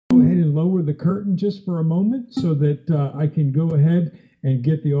lower the curtain just for a moment so that I can go ahead and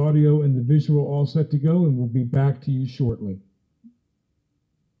get the audio and the visual all set to go, and we'll be back to you shortly.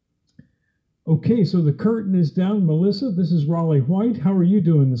 Okay, so the curtain is down. Melissa, this is Raleigh White. How are you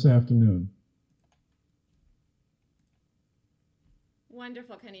doing this afternoon?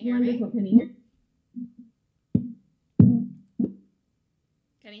 Wonderful. Can you hear me? Can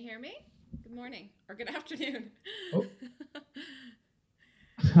you hear me? Good morning or good afternoon. Oh.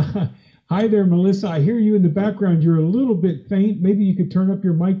 Hi there, Melissa. I hear you in the background. You're a little bit faint. Maybe you could turn up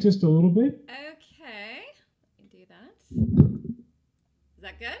your mic just a little bit. Okay, let me do that. Is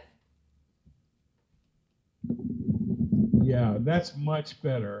that good? Yeah, that's much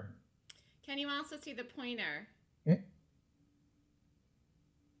better. Can you also see the pointer?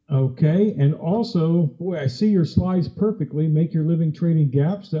 Okay, and also, boy, I see your slides perfectly. Make your living trading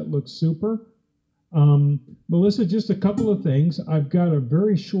gaps. That looks super. Melissa, just a couple of things. I've got a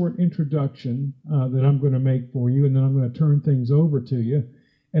very short introduction that I'm going to make for you, and then I'm going to turn things over to you.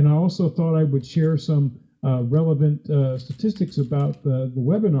 And I also thought I would share some relevant statistics about the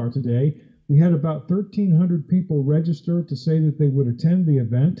webinar today. We had about 1,300 people register to say that they would attend the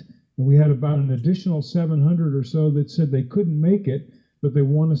event, and we had about an additional 700 or so that said they couldn't make it, but they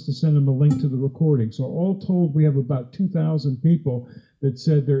want us to send them a link to the recording. So all told, we have about 2,000 people that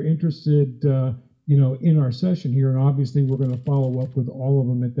said they're interested in our session here, and obviously we're going to follow up with all of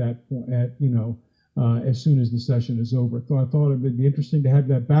them at that point, as soon as the session is over. So I thought it would be interesting to have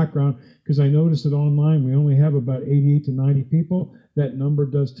that background, because I noticed that online we only have about 88 to 90 people. That number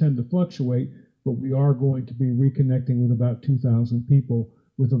does tend to fluctuate, but we are going to be reconnecting with about 2,000 people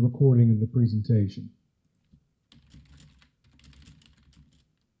with a recording of the presentation.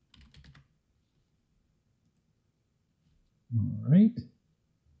 All right.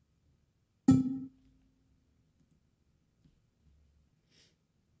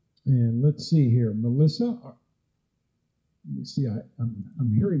 And let's see here, Melissa. Let me see.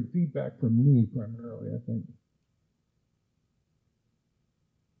 I'm hearing feedback from me primarily, I think.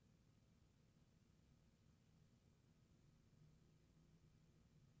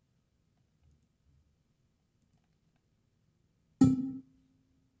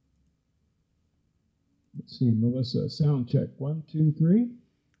 Let's see, Melissa. Sound check. 1, 2, 3.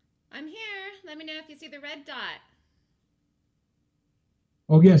 I'm here. Let me know if you see the red dot.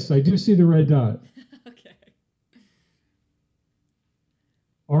 Oh, yes, I do see the red dot. Okay.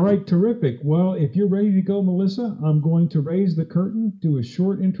 All right, terrific. Well, if you're ready to go, Melissa, I'm going to raise the curtain, do a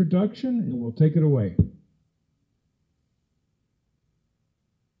short introduction, and we'll take it away.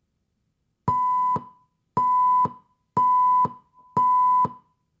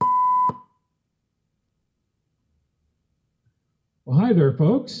 Well, hi there,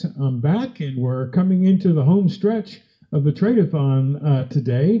 folks. I'm back, and we're coming into the home stretch of the Trade-a-thon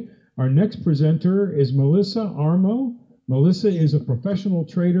today. Our next presenter is Melissa Armo. Melissa is a professional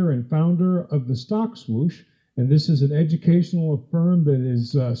trader and founder of the Stock Swoosh, and this is an educational firm that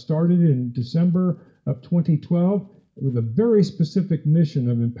is started in December of 2012 with a very specific mission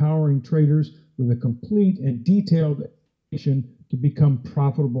of empowering traders with a complete and detailed education to become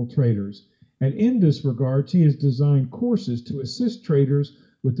profitable traders. And in this regard, she has designed courses to assist traders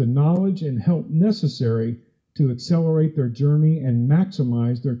with the knowledge and help necessary to accelerate their journey and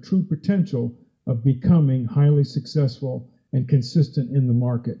maximize their true potential of becoming highly successful and consistent in the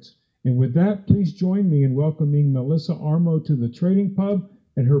markets. And with that, please join me in welcoming Melissa Armo to the Trading Pub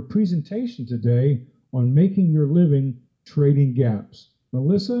and her presentation today on making your living trading gaps.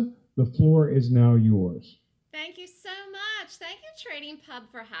 Melissa, the floor is now yours. Thank you so much. Thank you, Trading Pub,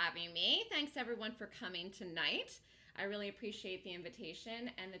 for having me. Thanks, everyone, for coming tonight. I really appreciate the invitation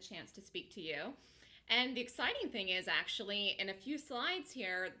and the chance to speak to you. And the exciting thing is, actually, in a few slides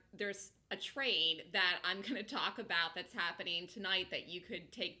here, there's a trade that I'm going to talk about that's happening tonight that you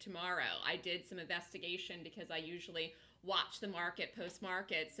could take tomorrow. I did some investigation because I usually watch the market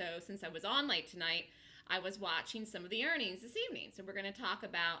post-market. So since I was on late tonight, I was watching some of the earnings this evening. So we're going to talk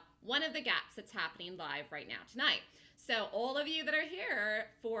about one of the gaps that's happening live right now tonight. So all of you that are here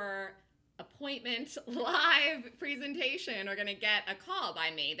for appointment live presentation are going to get a call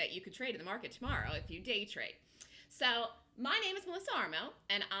by me that you could trade in the market tomorrow if you day trade. So my name is Melissa Armo,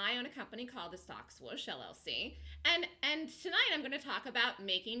 and I own a company called the Stock Swoosh LLC. And tonight I'm going to talk about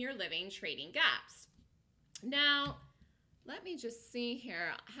making your living trading gaps. Now, let me just see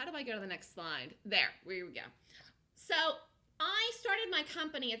here. How do I go to the next slide? There, we go. So I started my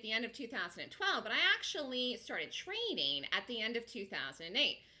company at the end of 2012, but I actually started trading at the end of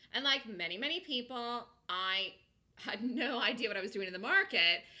 2008. And like many, many people, I had no idea what I was doing in the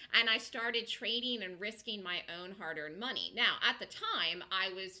market, and I started trading and risking my own hard-earned money. Now, at the time,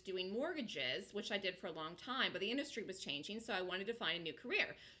 I was doing mortgages, which I did for a long time, but the industry was changing, so I wanted to find a new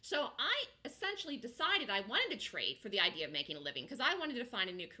career. So I essentially decided I wanted to trade for the idea of making a living because I wanted to find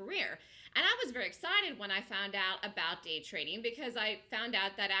a new career. And I was very excited when I found out about day trading because I found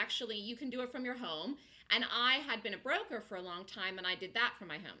out that actually you can do it from your home. And I had been a broker for a long time and I did that from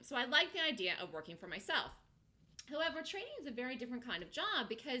my home. So I liked the idea of working for myself. However, trading is a very different kind of job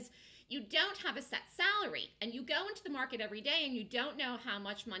because you don't have a set salary and you go into the market every day and you don't know how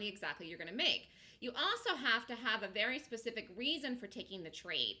much money exactly you're going to make. You also have to have a very specific reason for taking the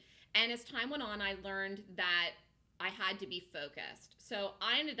trade. And as time went on, I learned that I had to be focused. So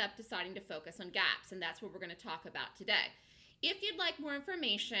I ended up deciding to focus on gaps, and that's what we're going to talk about today. If you'd like more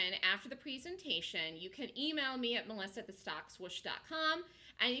information after the presentation, you can email me at melissa@thestockswoosh.com,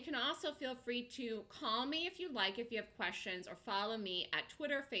 and you can also feel free to call me if you like, if you have questions, or follow me at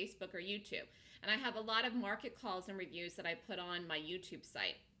Twitter, Facebook, or YouTube. And I have a lot of market calls and reviews that I put on my YouTube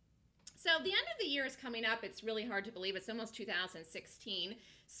site. So the end of the year is coming up. It's really hard to believe. It's almost 2016.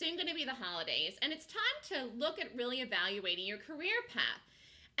 Soon going to be the holidays. And it's time to look at really evaluating your career path.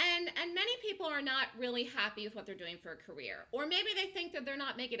 And many people are not really happy with what they're doing for a career. Or maybe they think that they're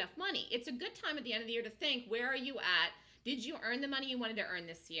not making enough money. It's a good time at the end of the year to think, where are you at? Did you earn the money you wanted to earn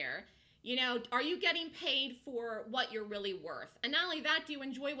this year? You know, are you getting paid for what you're really worth? And not only that, do you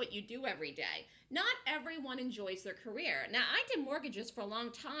enjoy what you do every day? Not everyone enjoys their career. Now, I did mortgages for a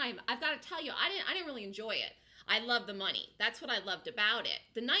long time. I've got to tell you, I didn't really enjoy it. I love the money. That's what I loved about it.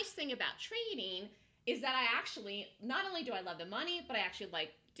 The nice thing about trading is that I actually, not only do I love the money, but I actually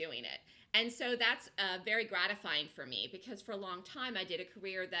like doing it. And so that's very gratifying for me because for a long time I did a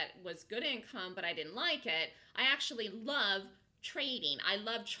career that was good income, but I didn't like it. I actually love trading. I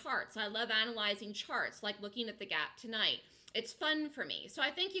love charts. I love analyzing charts, like looking at the gap tonight. It's fun for me. So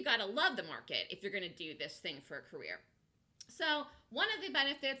I think you got to love the market if you're going to do this thing for a career. So one of the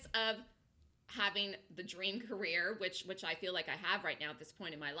benefits of having the dream career, which I feel like I have right now at this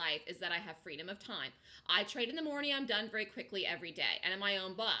point in my life, is that I have freedom of time. I trade in the morning. I'm done very quickly every day, and I'm my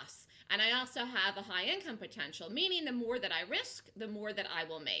own boss. And I also have a high income potential, meaning the more that I risk, the more that I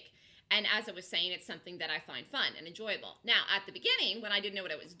will make. And as I was saying, it's something that I find fun and enjoyable. Now, at the beginning, when I didn't know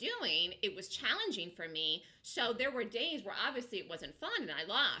what I was doing, it was challenging for me. So there were days where obviously it wasn't fun and I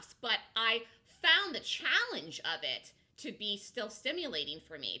lost, but I found the challenge of it to be still stimulating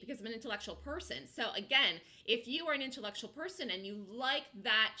for me because I'm an intellectual person. So again, if you are an intellectual person and you like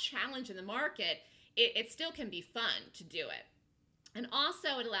that challenge in the market, it still can be fun to do it. And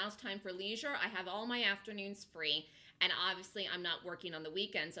also it allows time for leisure. I have all my afternoons free, and obviously I'm not working on the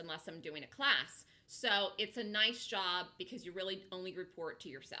weekends unless I'm doing a class. So it's a nice job because you really only report to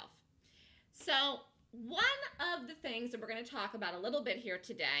yourself. So one of the things that we're going to talk about a little bit here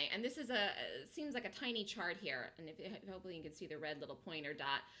today, and this is seems like a tiny chart here, and hopefully you can see the red little pointer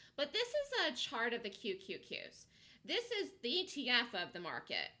dot, but this is a chart of the QQQs. This is the ETF of the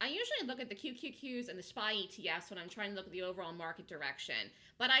market. I usually look at the QQQs and the SPY ETFs when I'm trying to look at the overall market direction,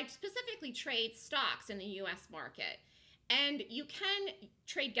 but I specifically trade stocks in the US market. And you can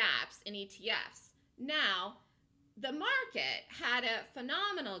trade gaps in ETFs. Now, the market had a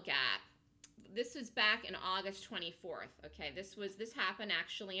phenomenal gap. This is back in August 24th. Okay, this happened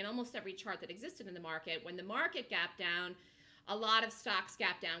actually in almost every chart that existed in the market. When the market gapped down, a lot of stocks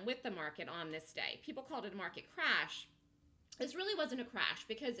gapped down with the market on this day. People called it a market crash. This really wasn't a crash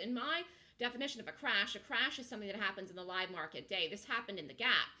because in my definition of a crash is something that happens in the live market day. This happened in the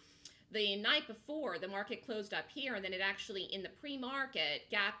gap. The night before, the market closed up here, and then it actually, in the pre-market,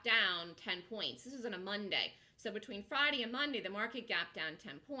 gapped down 10 points. This is on a Monday. So between Friday and Monday, the market gapped down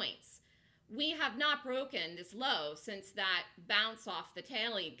 10 points. We have not broken this low since that bounce off the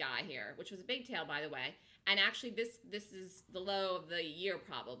taily guy here, which was a big tail, by the way. And actually, this is the low of the year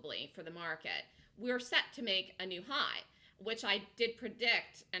probably for the market. We're set to make a new high, which I did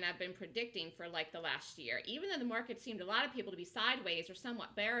predict and I've been predicting for like the last year. Even though the market seemed a lot of people to be sideways or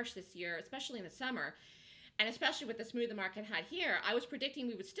somewhat bearish this year, especially in the summer, and especially with the move the market had here, I was predicting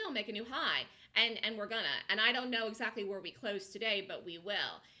we would still make a new high, and we're gonna. And I don't know exactly where we close today, but we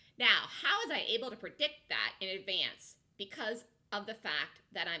will. Now, how was I able to predict that in advance? Because of the fact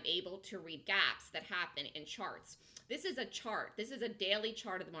that I'm able to read gaps that happen in charts. This is a chart. This is a daily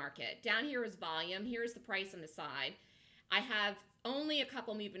chart of the market. Down here is volume. Here's the price on the side. I have only a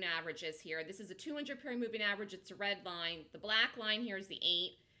couple moving averages here. This is a 200-period moving average. It's a red line. The black line here is the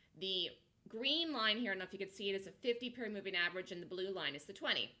 8. The green line here, I don't know if you can see it, is a 50-period moving average, and the blue line is the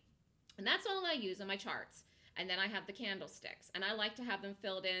 20. And that's all I use on my charts. And then I have the candlesticks, and I like to have them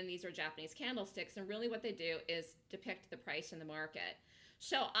filled in. These are Japanese candlesticks, and really what they do is depict the price in the market.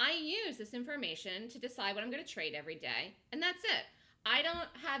 So I use this information to decide what I'm going to trade every day, and that's it. I don't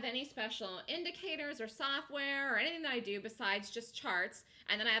have any special indicators or software or anything that I do besides just charts.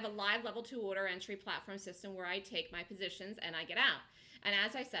 And then I have a live level 2 order entry platform system where I take my positions and I get out. And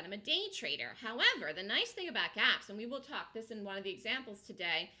as I said, I'm a day trader. However, the nice thing about gaps, and we will talk this in one of the examples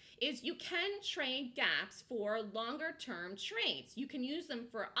today, is you can trade gaps for longer term trades. You can use them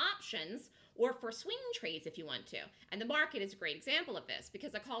for options or for swing trades if you want to. And the market is a great example of this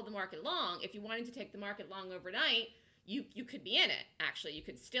because I call the market long. If you wanted to take the market long overnight, you could be in it. Actually, you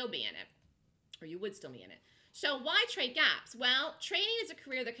could still be in it, or you would still be in it. So why trade gaps? Well, trading is a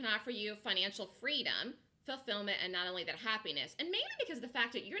career that can offer you financial freedom, fulfillment, and not only that, happiness. And mainly because of the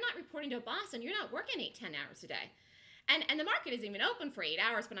fact that you're not reporting to a boss and you're not working 8-10 hours a day. And the market isn't even open for 8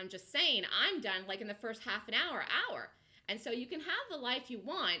 hours, but I'm just saying I'm done like in the first half an hour. And so you can have the life you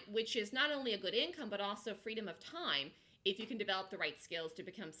want, which is not only a good income, but also freedom of time if you can develop the right skills to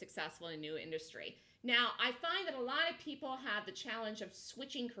become successful in a new industry. Now, I find that a lot of people have the challenge of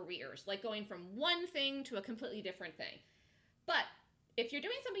switching careers, like going from one thing to a completely different thing. But if you're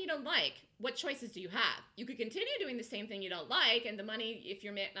doing something you don't like, what choices do you have? You could continue doing the same thing you don't like, and the money, if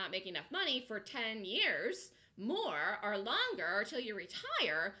you're not making enough money for 10 years more or longer until you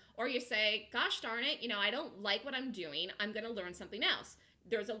retire, or you say, gosh darn it, I don't like what I'm doing, I'm going to learn something else.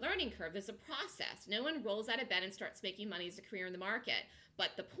 There's a learning curve, there's a process. No one rolls out of bed and starts making money as a career in the market.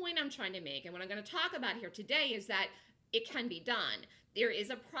 But the point I'm trying to make, and what I'm going to talk about here today, is that it can be done. There is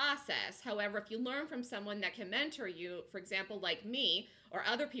a process. However, if you learn from someone that can mentor you, for example, like me or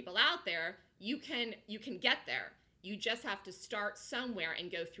other people out there, you can get there. You just have to start somewhere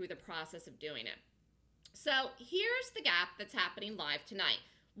and go through the process of doing it. So here's the gap that's happening live tonight.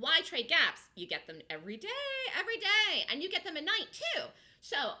 Why trade gaps? You get them every day, and you get them at night too.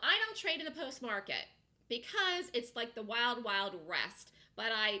 So I don't trade in the post market because it's like the wild, wild west.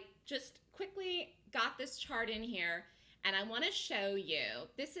 But I just quickly got this chart in here, and I want to show you.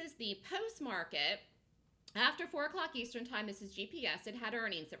 This is the post market. After 4 o'clock Eastern time, this is GPS. It had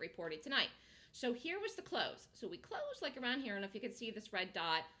earnings that reported tonight. So here was the close. So we closed like around here, and if you can see this red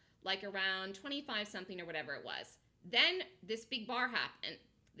dot, like around 25 something or whatever it was. Then this big bar happened.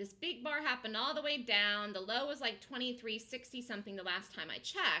 This big bar happened all the way down. The low was like 23.60 something the last time I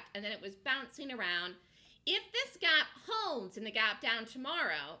checked, and then it was bouncing around. If this gap holds in the gap down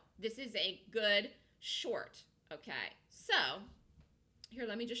tomorrow, this is a good short, okay? So here,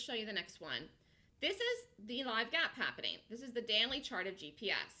 let me just show you the next one. This is the live gap happening. This is the daily chart of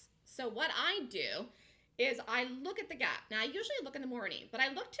GPS. So what I do is I look at the gap. Now, I usually look in the morning, but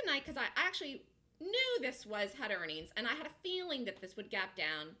I looked tonight because I actually knew this had earnings, and I had a feeling that this would gap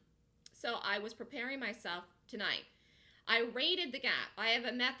down. So I was preparing myself tonight. I rated the gap. I have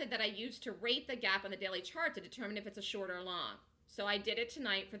a method that I use to rate the gap on the daily chart to determine if it's a short or long. So I did it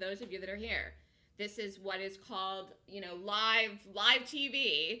tonight for those of you that are here. This is what is called, live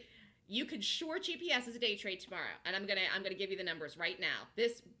TV. You could short GPS as a day trade tomorrow, and I'm gonna give you the numbers right now.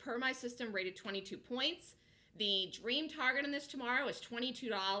 This, per my system, rated 22 points. The dream target on this tomorrow is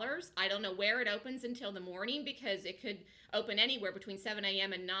 $22. I don't know where it opens until the morning because it could open anywhere between 7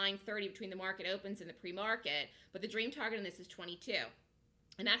 a.m. and 9:30 between the market opens and the pre-market. But the dream target on this is 22.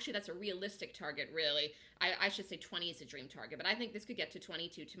 And actually, that's a realistic target, really. I should say 20 is a dream target, but I think this could get to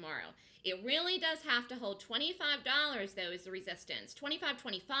 22 tomorrow. It really does have to hold $25, though, as the resistance.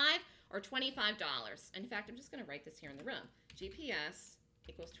 $25.25 or $25. In fact, I'm just going to write this here in the room. GPS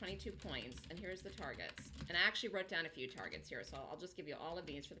equals 22 points, and here's the targets. And I actually wrote down a few targets here, so I'll just give you all of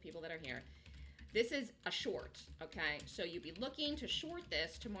these for the people that are here. This is a short, okay? So you'd be looking to short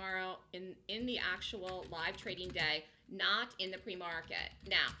this tomorrow in the actual live trading day, not in the pre-market.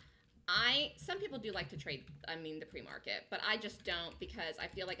 Now, some people do like to trade, the pre-market, but I just don't because I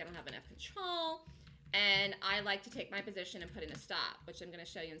feel like I don't have enough control, and I like to take my position and put in a stop, which I'm going to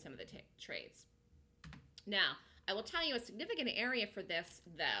show you in some of the trades. Now, I will tell you a significant area for this,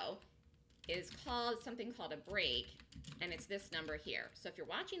 though, is something called a break, and it's this number here. So if you're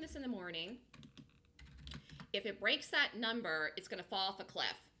watching this in the morning, if it breaks that number, it's going to fall off a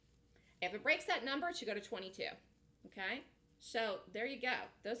cliff. If it breaks that number, it should go to 22, okay? So there you go.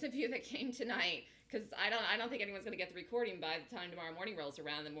 Those of you that came tonight, because I don't think anyone's going to get the recording by the time tomorrow morning rolls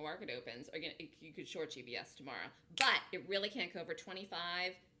around and the market opens. You could short GPS tomorrow, but it really can't go over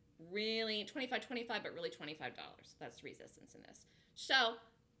 25. Really, 25, but really $25. That's resistance in this. So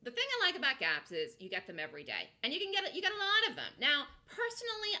the thing I like about gaps is you get them every day, and you get a lot of them. Now,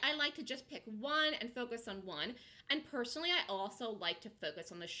 personally, I like to just pick one and focus on one, and personally, I also like to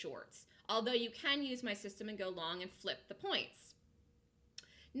focus on the shorts. Although you can use my system and go long and flip the points.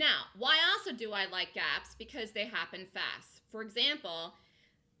 Now, why also do I like gaps? Because they happen fast. For example,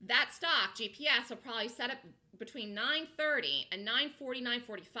 that stock, GPS, will probably set up between 9:30 and 9:40,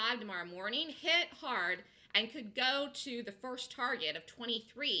 9:45 tomorrow morning, hit hard, and could go to the first target of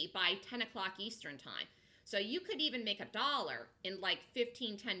 23 by 10 o'clock Eastern time. So you could even make $1 in like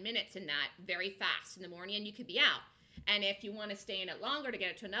 15, 10 minutes in that very fast in the morning, and you could be out. And if you want to stay in it longer to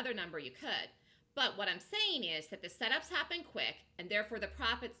get it to another number, you could. But what I'm saying is that the setups happen quick, and therefore the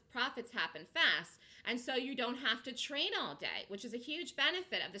profits happen fast, and so you don't have to trade all day, which is a huge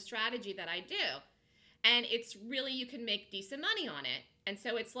benefit of the strategy that I do. And it's really, you can make decent money on it. And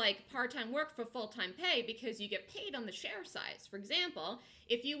so it's like part-time work for full-time pay because you get paid on the share size. For example,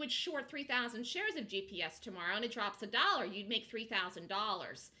 if you would short 3,000 shares of GPS tomorrow and it drops $1, you'd make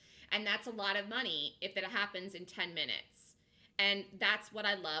 $3,000. And that's a lot of money if it happens in 10 minutes. And that's what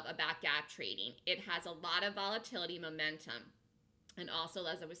I love about gap trading. It has a lot of volatility momentum. And also,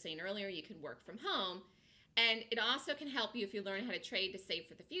 as I was saying earlier, you can work from home. And it also can help you if you learn how to trade to save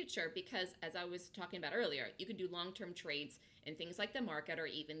for the future because, as I was talking about earlier, you can do long-term trades in things like the market or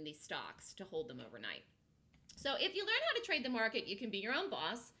even the stocks to hold them overnight. So if you learn how to trade the market, you can be your own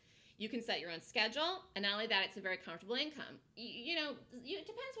boss. You can set your own schedule. And not only that, it's a very comfortable income. It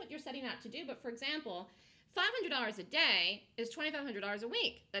depends what you're setting out to do. But for example, $500 a day is $2,500 a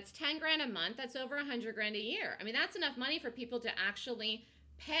week. That's 10 grand a month. That's over 100 grand a year. I mean, that's enough money for people to actually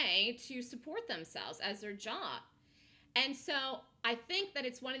pay to support themselves as their job. And so I think that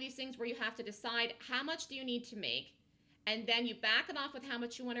it's one of these things where you have to decide how much do you need to make, and then you back it off with how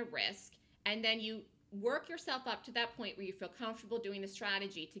much you want to risk, and then you work yourself up to that point where you feel comfortable doing the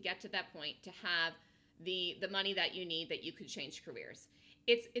strategy to get to that point to have the money that you need that you could change careers.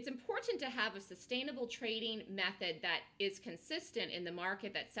 It's important to have a sustainable trading method that is consistent in the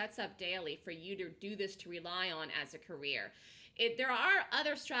market, that sets up daily for you to do this, to rely on as a career. There are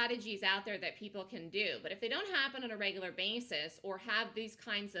other strategies out there that people can do, but if they don't happen on a regular basis or have these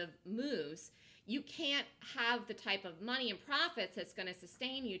kinds of moves, you can't have the type of money and profits that's going to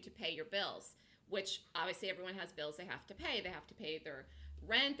sustain you to pay your bills, which obviously everyone has bills they have to pay. They have to pay their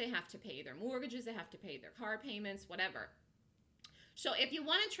rent, they have to pay their mortgages, they have to pay their car payments, whatever. So if you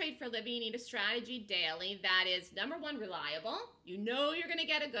want to trade for a living, you need a strategy daily that is, number one, reliable. You know you're going to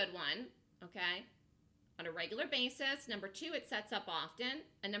get a good one, okay, on a regular basis. Number two, it sets up often.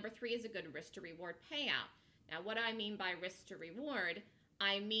 And number three is a good risk to reward payout. Now, what do I mean by risk to reward?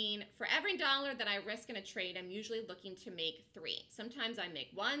 I mean, for every dollar that I risk in a trade, I'm usually looking to make 3. Sometimes I make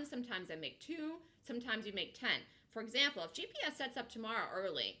 1, sometimes I make 2, sometimes you make 10. For example, if GPS sets up tomorrow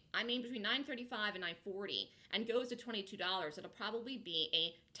early, I mean between 9:35 and 9:40, and goes to $22, it'll probably be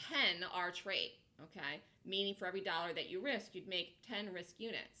a 10R trade, okay? Meaning for every dollar that you risk, you'd make 10 risk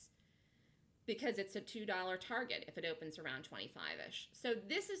units because it's a $2 target if it opens around 25-ish. So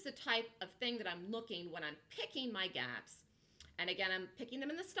this is the type of thing that I'm looking when I'm picking my gaps. And again, I'm picking them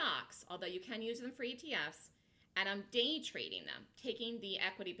in the stocks, although you can use them for ETFs, and I'm day trading them, taking the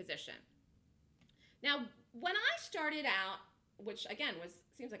equity position. Now, when I started out, which again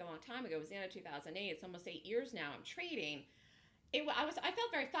seems like a long time ago, it was the end of 2008, it's almost 8 years now I'm trading, I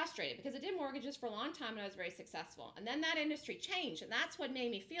felt very frustrated because I did mortgages for a long time and I was very successful. And then that industry changed, and that's what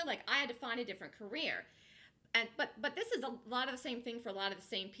made me feel like I had to find a different career. But this is a lot of the same thing for a lot of the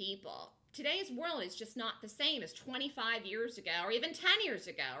same people. Today's world is just not the same as 25 years ago, or even 10 years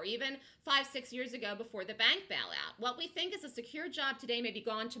ago, or even 5, 6 years ago before the bank bailout. What we think is a secure job today may be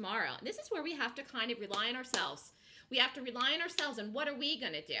gone tomorrow. And this is where we have to kind of rely on ourselves. We have to rely on ourselves, and what are we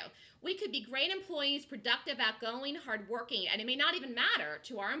going to do? We could be great employees, productive, outgoing, hardworking, and it may not even matter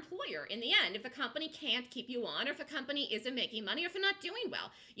to our employer in the end if the company can't keep you on, or if a company isn't making money, or if they're not doing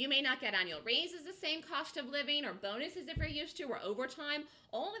well. You may not get annual raises, the same cost of living, or bonuses if you're used to, or overtime.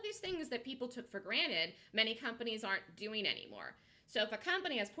 All of these things that people took for granted, many companies aren't doing anymore. So if a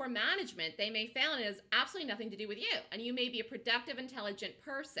company has poor management, they may fail, and it has absolutely nothing to do with you. And you may be a productive, intelligent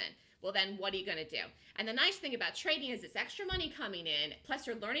person. Well, then what are you going to do? And the nice thing about trading is it's extra money coming in, plus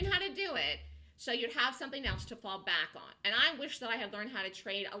you're learning how to do it, so you'd have something else to fall back on. And I wish that I had learned how to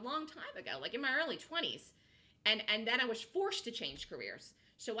trade a long time ago, like in my early 20s. And then I was forced to change careers.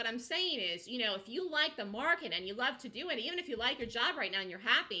 So what I'm saying is, if you like the market and you love to do it, even if you like your job right now and you're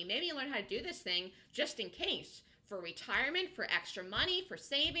happy, maybe you learn how to do this thing just in case, for retirement, for extra money, for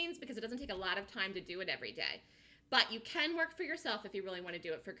savings, because it doesn't take a lot of time to do it every day. But you can work for yourself if you really want to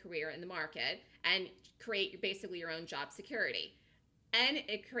do it for a career in the market and create basically your own job security. and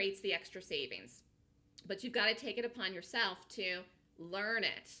it creates the extra savings. But you've got to take it upon yourself to learn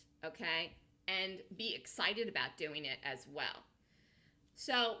it, okay? And be excited about doing it as well.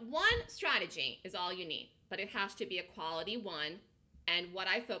 So one strategy is all you need, but it has to be a quality one. And what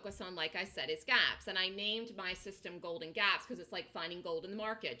I focus on, like I said, is gaps. And I named my system Golden Gaps because it's like finding gold in the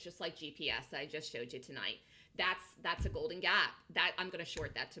market, just like GPS I just showed you tonight. That's a golden gap. That I'm going to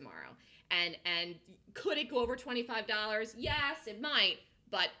short that tomorrow. And could it go over $25? Yes, it might,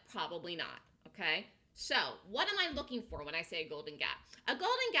 but probably not. Okay. So what am I looking for when I say a golden gap? A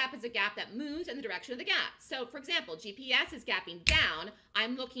golden gap is a gap that moves in the direction of the gap. So for example, GPS is gapping down.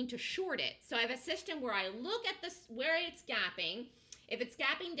 I'm looking to short it. So I have a system where I look at this where it's gapping. If it's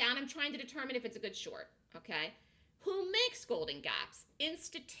gapping down, I'm trying to determine if it's a good short. Okay. Who makes golden gaps?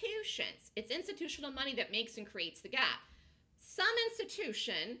 Institutions. It's institutional money that makes and creates the gap. Some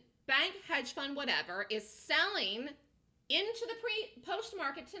institution, bank, hedge fund, whatever, is selling into the post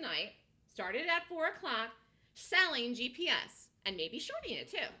market tonight, started at 4 o'clock, selling GPS and maybe shorting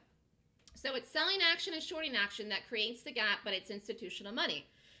it too. So it's selling action and shorting action that creates the gap, but it's institutional money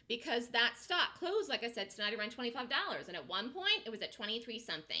because that stock closed, like I said, tonight around $25. And at one point it was at 23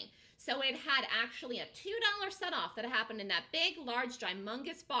 something. So it had actually a $2 set off that happened in that big, large,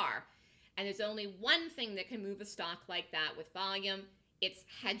 humongous bar. And there's only one thing that can move a stock like that with volume. It's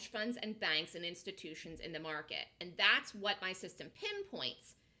hedge funds and banks and institutions in the market. And that's what my system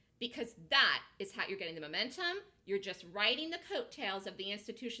pinpoints, because that is how you're getting the momentum. You're just riding the coattails of the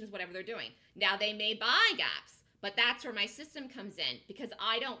institutions, whatever they're doing. Now they may buy gaps, but that's where my system comes in, because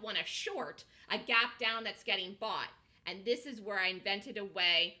I don't want to short a gap down that's getting bought. And this is where I invented a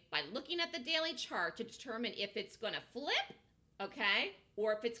way by looking at the daily chart to determine if it's going to flip, okay,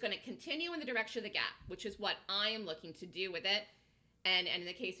 or if it's going to continue in the direction of the gap, which is what I am looking to do with it. And in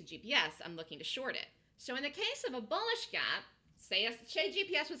the case of GPS, I'm looking to short it. So in the case of a bullish gap, say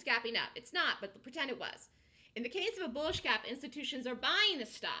GPS was gapping up. It's not, but pretend it was. In the case of a bullish gap, institutions are buying the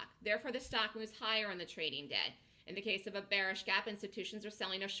stock. Therefore, the stock moves higher on the trading day. In the case of a bearish gap, institutions are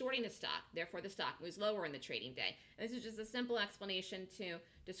selling or shorting the stock. Therefore, the stock moves lower in the trading day. And this is just a simple explanation to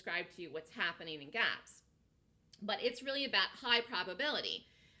describe to you what's happening in gaps. But it's really about high probability.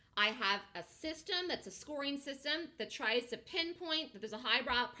 I have a system that's a scoring system that tries to pinpoint that there's a high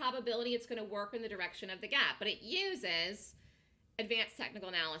probability it's going to work in the direction of the gap. But it uses advanced technical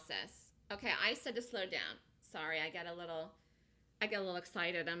analysis. Okay, I said to slow down. Sorry, I get a little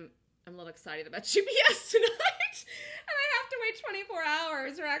excited. I'm a little excited about GPS tonight. And I have to wait 24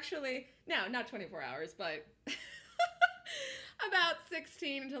 hours, or actually, no, not 24 hours, but about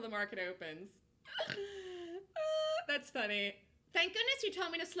 16 until the market opens. That's funny. Thank goodness you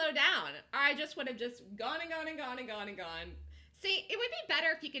told me to slow down, or I just would have just gone and gone and gone and gone and gone. See, it would be better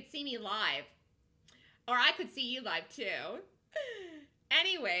if you could see me live, or I could see you live too.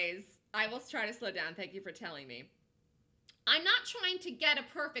 Anyways, I will try to slow down. Thank you for telling me. I'm not trying to get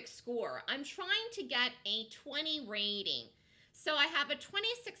a perfect score. I'm trying to get a 20 rating. So I have a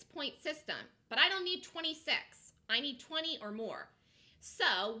 26-point system, but I don't need 26. I need 20 or more.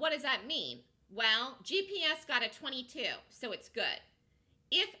 So what does that mean? Well, GPS got a 22, so it's good.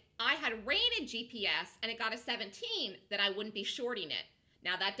 If I had rated GPS and it got a 17, then I wouldn't be shorting it.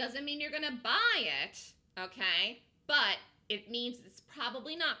 Now, that doesn't mean you're going to buy it, okay? But it means it's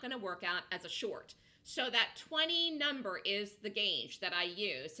probably not going to work out as a short. So that 20 number is the gauge that I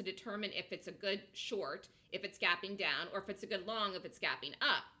use to determine if it's a good short, if it's gapping down, or if it's a good long, if it's gapping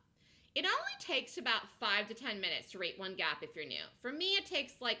up. It only takes about 5 to 10 minutes to rate one gap if you're new. For me, it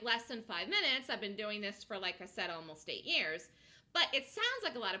takes like less than 5 minutes. I've been doing this for, like I said, almost 8 years. But it sounds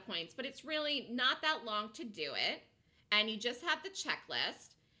like a lot of points, but it's really not that long to do it. And you just have the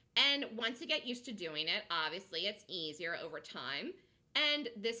checklist. And once you get used to doing it, obviously it's easier over time. And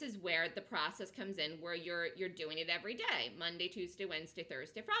this is where the process comes in, where you're doing it every day, Monday, Tuesday, Wednesday,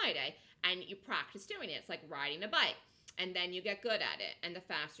 Thursday, Friday, and you practice doing it. It's like riding a bike, and then you get good at it, and the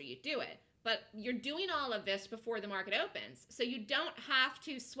faster you do it. But you're doing all of this before the market opens, so you don't have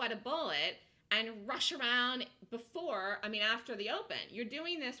to sweat a bullet and rush around after the open. You're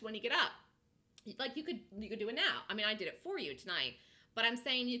doing this when you get up. Like you could do it now. I mean, I did it for you tonight. But I'm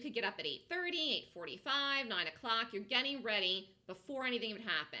saying you could get up at 8:30, 8:45, 9 o'clock. You're getting ready before anything even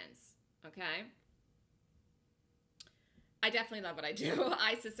happens, okay? I definitely love what I do.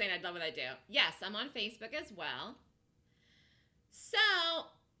 I sustain I love what I do. Yes, I'm on Facebook as well. So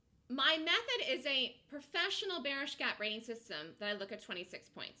my method is a professional bearish gap rating system that I look at 26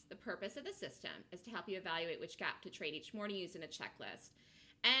 points. The purpose of the system is to help you evaluate which gap to trade each morning using a checklist.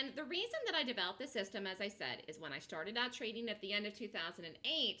 And the reason that I developed this system, as I said, is when I started out trading at the end of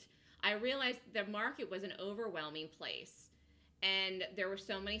 2008, I realized the market was an overwhelming place. and there were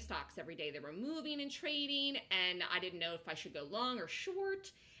so many stocks every day that were moving and trading, and I didn't know if I should go long or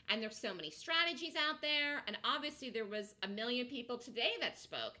short. And there's so many strategies out there, and obviously there was a million people today that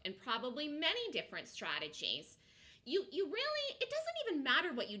spoke, and probably many different strategies. You really, it doesn't even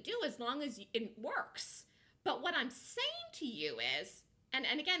matter what you do as long as it works. But what I'm saying to you is, and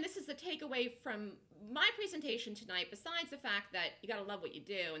again, this is the takeaway from my presentation tonight, besides the fact that you got to love what you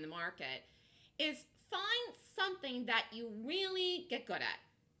do in the market, is find something that you really get good at.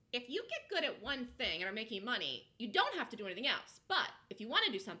 If you get good at one thing and are making money, you don't have to do anything else. But if you want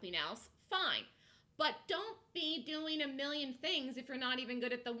to do something else, fine. But don't be doing a million things if you're not even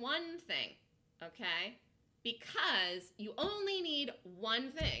good at the one thing, okay? Because you only need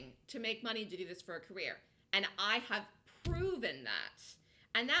one thing to make money to do this for a career. And I have proven that.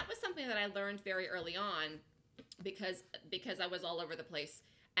 And that was something that I learned very early on because I was all over the place.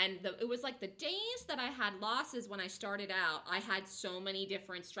 And it was like the days that I had losses when I started out, I had so many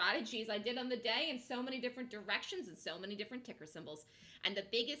different strategies I did on the day in so many different directions and so many different ticker symbols. And the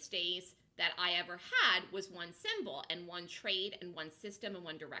biggest days that I ever had was one symbol and one trade and one system and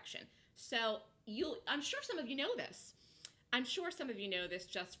one direction. So I'm sure some of you know this. I'm sure some of you know this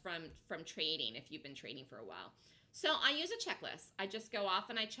just from trading if you've been trading for a while. So I use a checklist. I just go off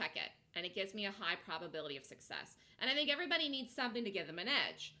and I check it, and it gives me a high probability of success. And I think everybody needs something to give them an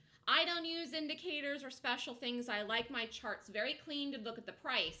edge. I don't use indicators or special things. I like my charts very clean to look at the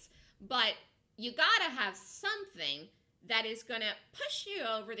price, but you gotta have something that is gonna push you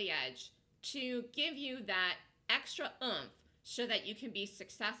over the edge to give you that extra oomph so that you can be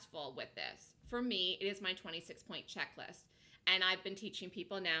successful with this. For me, it is my 26-point checklist. And I've been teaching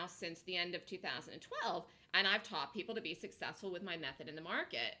people now since the end of 2012, and I've taught people to be successful with my method in the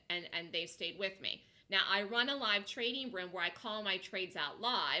market, and they've stayed with me. Now, I run a live trading room where I call my trades out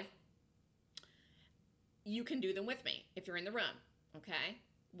live. You can do them with me if you're in the room, okay?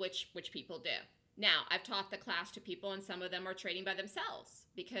 Which people do. Now, I've taught the class to people, and some of them are trading by themselves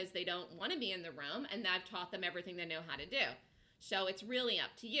because they don't want to be in the room, and I've taught them everything they know how to do. So it's really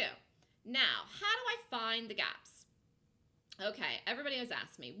up to you. Now, how do I find the gaps? Okay, everybody has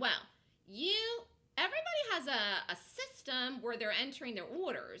asked me. Well, everybody has a system where they're entering their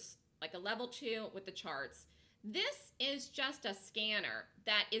orders, like a level 2 with the charts. This is just a scanner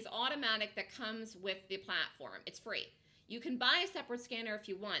that is automatic that comes with the platform. It's free. You can buy a separate scanner if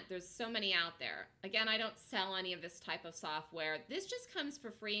you want. There's so many out there. Again, I don't sell any of this type of software. This just comes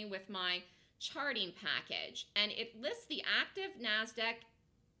for free with my charting package, and it lists the active NASDAQ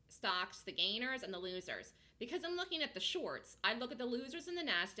stocks, the gainers, and the losers. Because I'm looking at the shorts, I look at the losers in the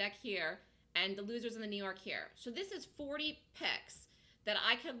NASDAQ here and the losers in the New York here. So this is 40 picks that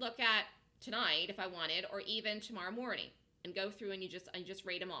I could look at tonight if I wanted, or even tomorrow morning, and go through and you just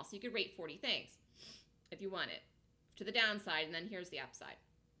rate them all. So you could rate 40 things if you wanted, to the downside, and then here's the upside.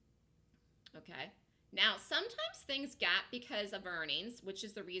 Okay. Now, sometimes things gap because of earnings, which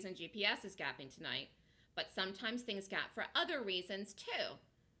is the reason GPS is gapping tonight, but sometimes things gap for other reasons too.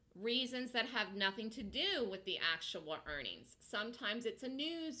 Reasons that have nothing to do with the actual earnings. Sometimes it's a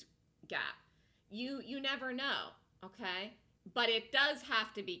news gap. You never know, okay? But it does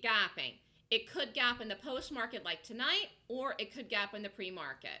have to be gapping. It could gap in the post-market like tonight, or it could gap in the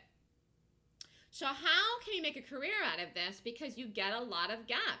pre-market. So how can you make a career out of this? Because you get a lot of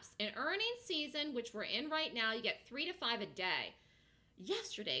gaps. In earnings season, which we're in right now, you get 3 to 5 a day.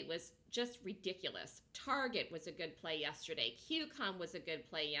 Yesterday was just ridiculous. Target was a good play yesterday. QCOM was a good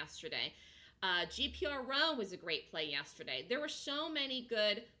play yesterday. GPRO was a great play yesterday. There were so many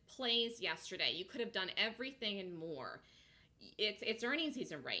good plays yesterday. You could have done everything and more. It's earnings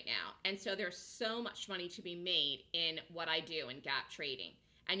season right now, and so there's so much money to be made in what I do in gap trading.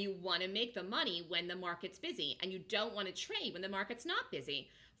 And you want to make the money when the market's busy, and you don't want to trade when the market's not busy.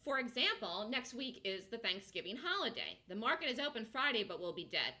 For example, next week is the Thanksgiving holiday. The market is open Friday, but we'll be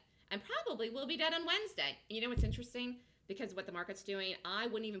dead. And probably we'll be dead on Wednesday. And you know what's interesting? Because of what the market's doing, I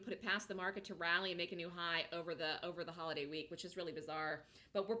wouldn't even put it past the market to rally and make a new high over the holiday week, which is really bizarre.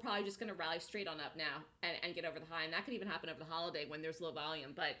 But we're probably just going to rally straight on up now and get over the high. And that could even happen over the holiday when there's low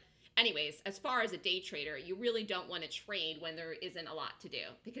volume. But anyways, as far as a day trader, you really don't want to trade when there isn't a lot to do,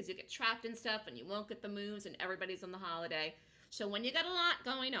 because you get trapped in stuff and you won't get the moves and everybody's on the holiday. So when you got a lot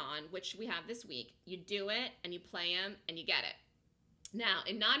going on, which we have this week, you do it and you play them and you get it. Now,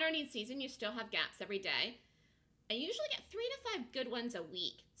 in non-earnings season, you still have gaps every day. And you usually get 3 to 5 good ones a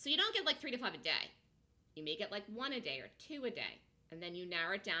week. So you don't get like 3 to 5 a day. You may get like 1 a day or 2 a day. And then you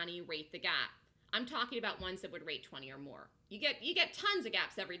narrow it down and you rate the gap. I'm talking about ones that would rate 20 or more. You get tons of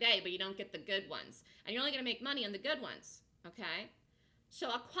gaps every day, but you don't get the good ones. And you're only going to make money on the good ones, okay? So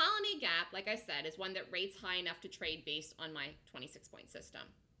a quality gap, like I said, is one that rates high enough to trade based on my 26-point system.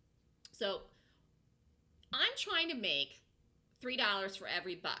 So I'm trying to make $3 for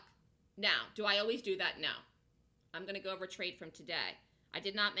every buck. Now, do I always do that? No. I'm going to go over a trade from today. I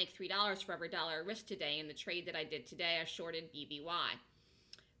did not make $3 for every dollar of risk today. In the trade that I did today, I shorted BBY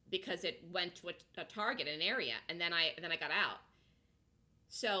because it went to a target, an area, and then I got out.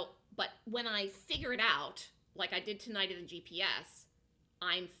 So, but when I figure it out, like I did tonight in the GPS,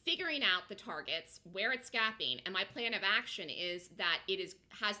 I'm figuring out the targets, where it's gapping, and my plan of action is that it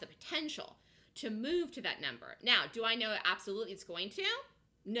has the potential to move to that number. Now, do I know absolutely it's going to?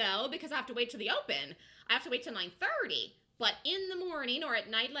 No, because I have to wait till the open. I have to wait till 9:30. But in the morning or at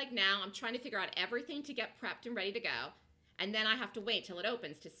night like now, I'm trying to figure out everything to get prepped and ready to go. And then I have to wait till it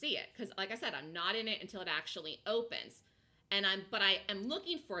opens to see it. Because like I said, I'm not in it until it actually opens. But I am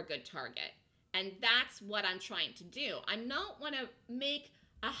looking for a good target. And that's what I'm trying to do. I don't want to make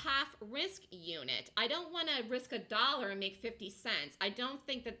a half risk unit. I don't want to risk $1 and make 50 cents. I don't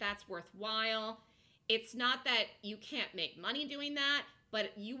think that that's worthwhile. It's not that you can't make money doing that,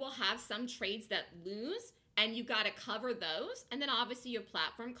 but you will have some trades that lose, and you got to cover those. And then obviously you have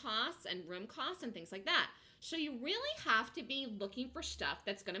platform costs and room costs and things like that. So you really have to be looking for stuff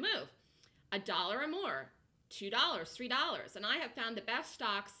that's going to move. $1 or more, $2, $3. And I have found the best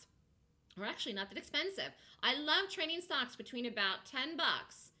stocks are actually not that expensive. I love trading stocks between about 10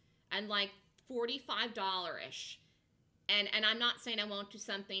 bucks and like $45-ish. And I'm not saying I won't do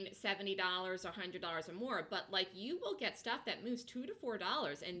something $70 or $100 or more, but like you will get stuff that moves $2 to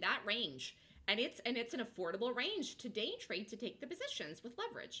 $4 in that range. And it's an affordable range to day trade to take the positions with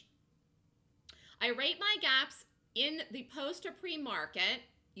leverage. I rate my gaps in the post or pre-market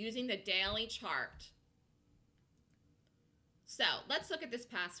using the daily chart. So let's look at this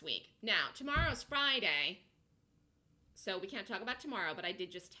past week. Now, tomorrow's Friday, so we can't talk about tomorrow, but I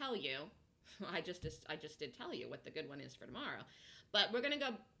did just tell you. I just did tell you what the good one is for tomorrow. But we're gonna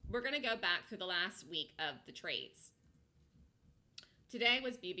go back through the last week of the trades. Today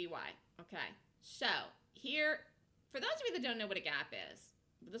was BBY. Okay, so here, for those of you that don't know what a gap is,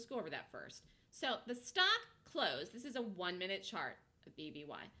 let's go over that first. So the stock closed. This is a 1-minute chart of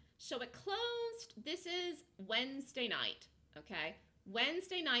BBY. So it closed. This is Wednesday night. Okay,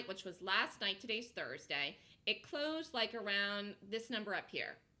 Wednesday night, which was last night. Today's Thursday. It closed like around this number up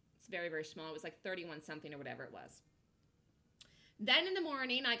here. It's very, very small. It was like 31 something or whatever it was. Then in the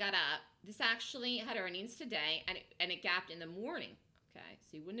morning, I got up. This actually had earnings today, and it gapped in the morning. Okay,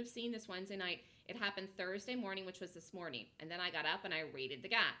 so you wouldn't have seen this Wednesday night. It happened Thursday morning, which was this morning. And then I got up and I rated the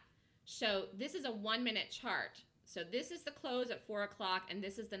gap. So this is a 1-minute chart. So this is the close at 4 o'clock, and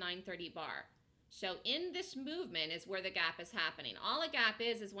this is the 9:30 bar. So in this movement is where the gap is happening. All a gap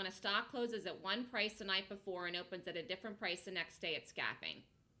is when a stock closes at one price the night before and opens at a different price the next day, it's gapping.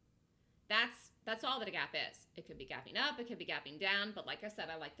 That's all that a gap is. It could be gapping up, it could be gapping down, but like I said,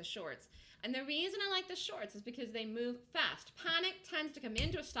 I like the shorts. And the reason I like the shorts is because they move fast. Panic tends to come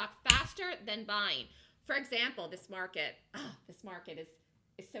into a stock faster than buying. For example, this market is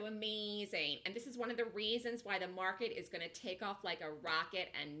so amazing. And this is one of the reasons why the market is going to take off like a rocket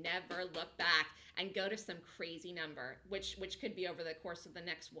and never look back and go to some crazy number, which could be over the course of the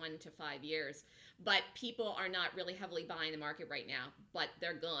next 1 to 5 years. But people are not really heavily buying the market right now, but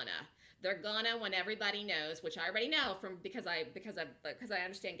they're gonna when everybody knows, which I already know from because I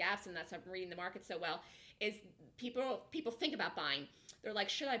understand gaps, and that's how I'm reading the market so well, is people think about buying. They're like,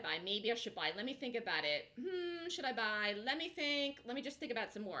 should I buy? Maybe I should buy. Let me think about it. Should I buy? Let me think. Let me just think about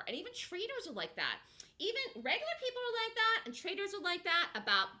it some more. And even traders are like that. Even regular people are like that, and traders are like that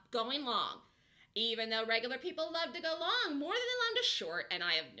about going long. Even though regular people love to go long more than they love to short, and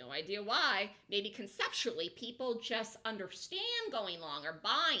I have no idea why. Maybe conceptually, people just understand going long or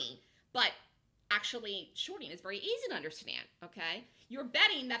buying, but actually shorting is very easy to understand, okay? You're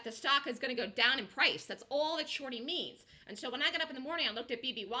betting that the stock is going to go down in price. That's all that shorting means. And so when I got up in the morning, I looked at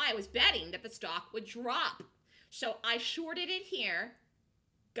BBY, I was betting that the stock would drop. So I shorted it here,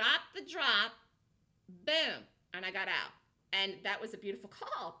 got the drop, boom, and I got out. And that was a beautiful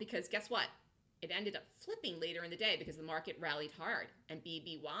call because guess what? It ended up flipping later in the day because the market rallied hard, and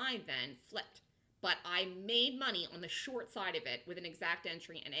BBY then flipped. But I made money on the short side of it with an exact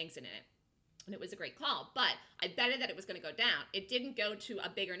entry and exit in it. And it was a great call, but I betted that it was going to go down. It didn't go to a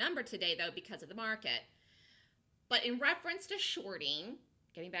bigger number today, though, because of the market. But in reference to shorting,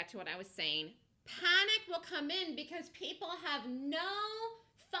 getting back to what I was saying, panic will come in because people have no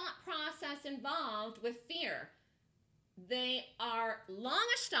thought process involved with fear. They are long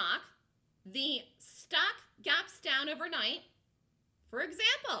a stock. The stock gaps down overnight. For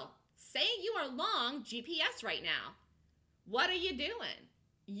example, say you are long GPS right now. What are you doing?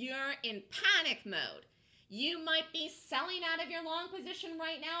 You're in panic mode. You might be selling out of your long position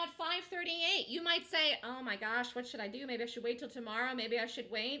right now at 538. You might say, oh my gosh, what should I do? Maybe I should wait till tomorrow. Maybe I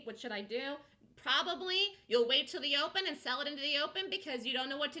should wait. What should I do? Probably you'll wait till the open and sell it into the open because you don't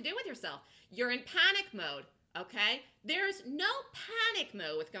know what to do with yourself. You're in panic mode, okay? There's no panic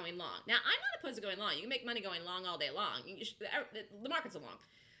mode with going long. Now, I'm not opposed to going long. You can make money going long all day long. The market's long.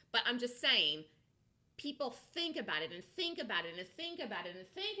 But I'm just saying, people think about it and think about it and think about it and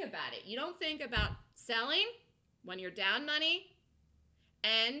think about it. You don't think about selling when you're down money.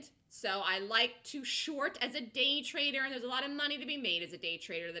 And so I like to short as a day trader, and there's a lot of money to be made as a day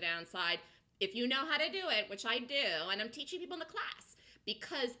trader to the downside if you know how to do it, which I do, and I'm teaching people in the class,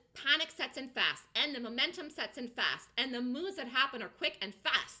 because panic sets in fast and the momentum sets in fast and the moves that happen are quick and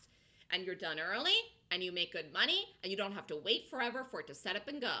fast, and you're done early and you make good money and you don't have to wait forever for it to set up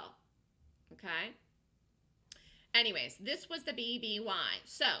and go. Okay? Anyways, this was the BBY.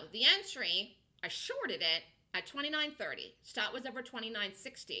 So the entry, I shorted it at $29.30. Stop was over $29.60.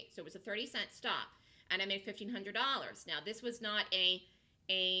 So it was a 30-cent stop. And I made $1,500. Now, this was not a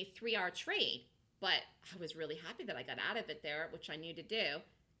 3-hour trade, but I was really happy that I got out of it there, which I knew to do.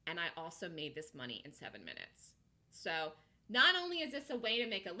 And I also made this money in 7 minutes. So not only is this a way to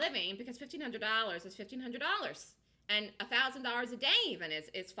make a living, because $1,500 is $1,500. And $1,000 a day even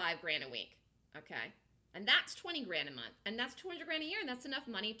is $5,000 a week. Okay? And that's 20 grand a month, and that's 200 grand a year, and that's enough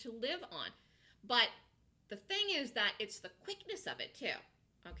money to live on. But the thing is that it's the quickness of it too.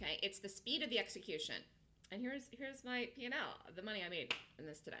 Okay, it's the speed of the execution. And here's my P&L, the money I made in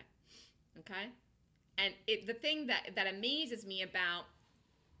this today. Okay, and the thing that amazes me about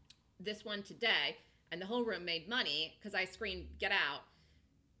this one today, and the whole room made money because I screened Get Out,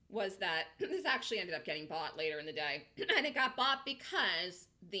 was that this actually ended up getting bought later in the day. And it got bought because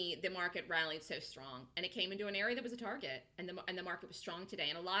the market rallied so strong. And it came into an area that was a target. And the market was strong today.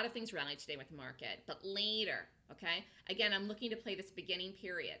 And a lot of things rallied today with the market. But later, okay? Again, I'm looking to play this beginning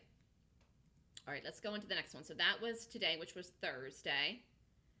period. All right, let's go into the next one. So that was today, which was Thursday.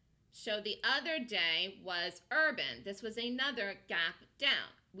 So the other day was Urban. This was another gap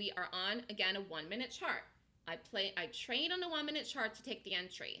down. We are on, again, a 1-minute chart. I trade on the 1-minute chart to take the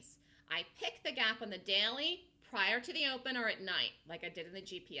entries. I pick the gap on the daily prior to the open or at night, like I did in the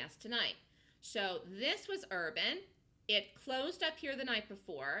GPS tonight. So this was Urban. It closed up here the night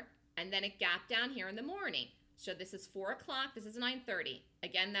before, and then it gapped down here in the morning. So this is 4 o'clock. This is 9:30.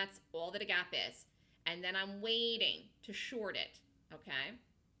 Again, that's all that a gap is. And then I'm waiting to short it, okay?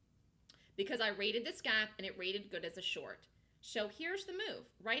 Because I rated this gap, and it rated good as a short. So here's the move,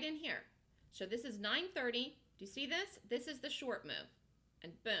 right in here. So this is 9:30. Do you see this? This is the short move.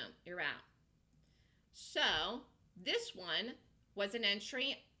 And boom, you're out. So this one was an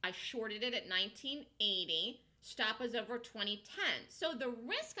entry. I shorted it at 1980. Stop was over 2010. So the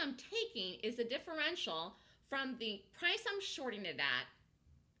risk I'm taking is the differential from the price I'm shorting it at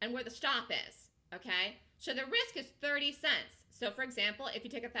and where the stop is, okay? So the risk is 30 cents. So for example, if you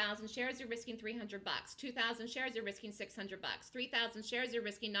take 1,000 shares, you're risking $300. 2,000 shares, you're risking $600. 3,000 shares, you're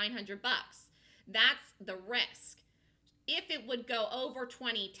risking $900. That's the risk. If it would go over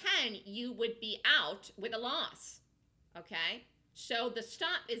 2010, you would be out with a loss, okay? So the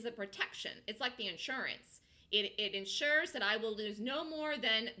stop is the protection. It's like the insurance. It ensures that I will lose no more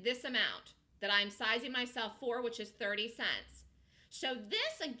than this amount that I'm sizing myself for, which is 30 cents. So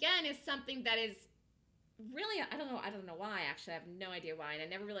this, again, is something that is really, I don't know why, actually. I have no idea why, and I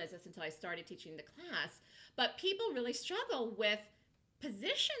never realized this until I started teaching the class. But people really struggle with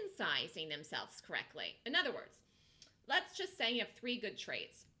position sizing themselves correctly. In other words, let's just say you have 3 good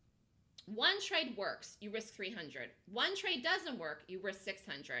trades. One trade works, you risk 300. One trade doesn't work, you risk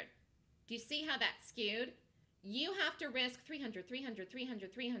 600. Do you see how that's skewed? You have to risk 300, 300,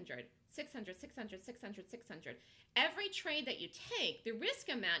 300, 300, 600, 600, 600, 600. Every trade that you take, the risk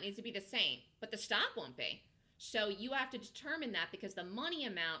amount needs to be the same, but the stop won't be. So you have to determine that because the money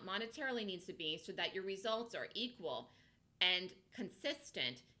amount monetarily needs to be so that your results are equal and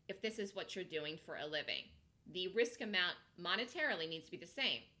consistent if this is what you're doing for a living. The risk amount monetarily needs to be the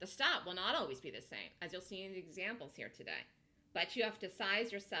same. The stop will not always be the same, as you'll see in the examples here today. But you have to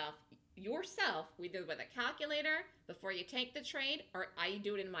size yourself either with a calculator before you take the trade, or I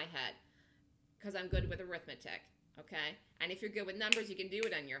do it in my head because I'm good with arithmetic, okay? And if you're good with numbers, you can do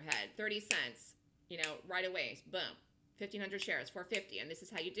it in your head. 30 cents, right away, boom. 1,500 shares, 450, and this is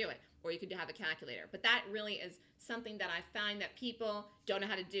how you do it. Or you could have a calculator. But that really is something that I find that people don't know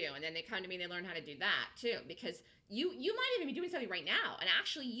how to do, and then they come to me and they learn how to do that too, because you might even be doing something right now, and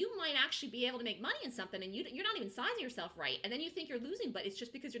actually you might actually be able to make money in something, and you're not even sizing yourself right, and then you think you're losing, but it's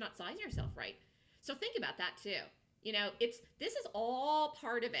just because you're not sizing yourself right. So think about that too. You know, this is all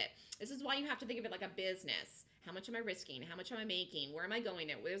part of it. This is why you have to think of it like a business. How much am I risking? How much am I making? Where am I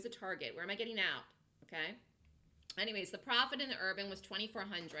going at? Where's the target? Where am I getting out? Okay. Anyways, the profit in the urban was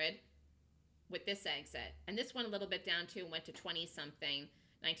 2,400 with this exit, and this went a little bit down too, went to 20 something,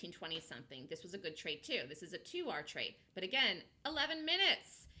 1920 something. This was a good trade too. This is a 2R trade, but again, 11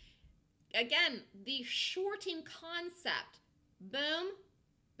 minutes. Again, the shorting concept. Boom,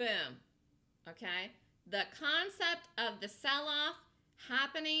 boom. Okay. The concept of the sell-off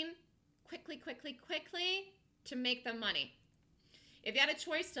happening quickly, quickly, quickly to make the money. If you had a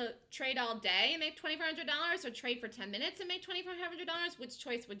choice to trade all day and make $2,400 or trade for 10 minutes and make $2,400, which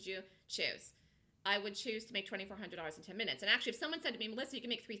choice would you choose? I would choose to make $2,400 in 10 minutes. And actually, if someone said to me, Melissa, you can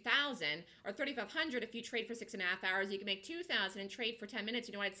make $3,000 or $3,500 if you trade for 6.5 hours, you can make $2,000 and trade for 10 minutes.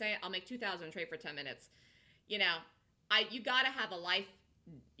 You know what I'd say? I'll make $2,000 and trade for 10 minutes. You know, you got to have a life,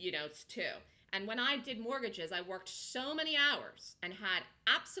 you know, too. And when I did mortgages, I worked so many hours and had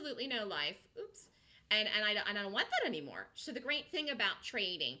absolutely no life. Oops. And I don't want that anymore. So the great thing about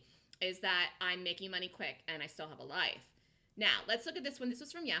trading is that I'm making money quick and I still have a life. Now, let's look at this one. This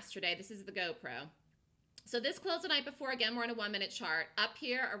was from yesterday. This is the GoPro. So this closed the night before. Again, we're on a 1-minute chart. Up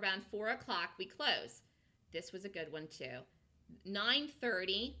here around 4 o'clock, we close. This was a good one too.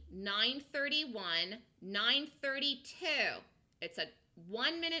 9:30, 9:31, 9:32. It's a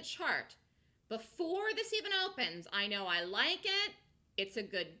 1-minute chart. Before this even opens, I know I like it. It's a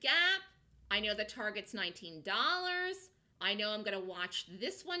good gap. I know the target's $19. I know I'm going to watch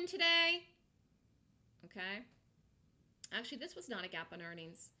this one today. Okay. Actually, this was not a gap on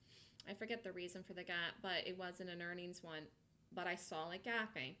earnings. I forget the reason for the gap, but it wasn't an earnings one. But I saw it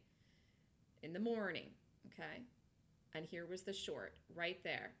gapping in the morning. Okay. And here was the short right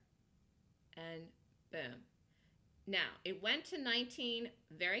there. And boom. Now, it went to 19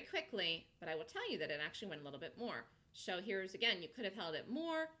 very quickly, but I will tell you that it actually went a little bit more. So here's again, you could have held it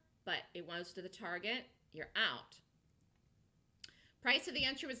more, but it was to the target. You're out. Price of the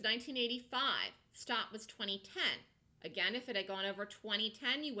entry was 1985. Stop was 2010. Again, if it had gone over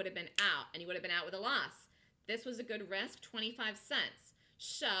 2010, you would have been out, and you would have been out with a loss. This was a good risk, 25 cents.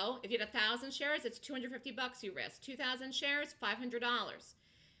 So if you had 1,000 shares, it's $250 you risk. 2,000 shares, $500.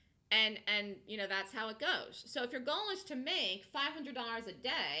 And you know, that's how it goes. So if your goal is to make $500 a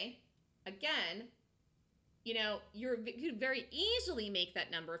day, again, you know, you could very easily make that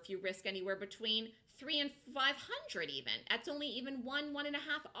number if you risk anywhere between 300 and 500 even. That's only even 1.5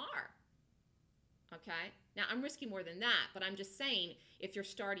 R. Okay? Now, I'm risking more than that, but I'm just saying if you're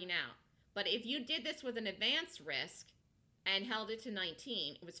starting out. But if you did this with an advanced risk and held it to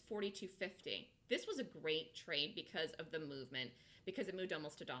 19, it was $42.50. This was a great trade because of the movement, because it moved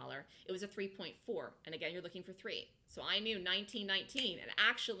almost $1. It was a 3.4, and again, you're looking for 3. So I knew 19, and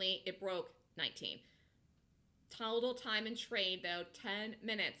actually it broke 19. Total time in trade, though, 10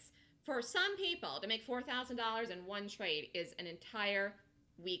 minutes. For some people, to make $4,000 in one trade is an entire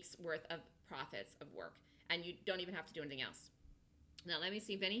week's worth of profits of work, and you don't even have to do anything else. Now, let me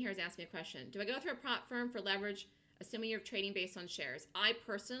see. Vinny here has asked me a question. Do I go through a prop firm for leverage, assuming you're trading based on shares? I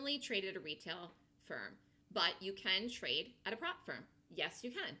personally traded a retail firm, but you can trade at a prop firm. Yes,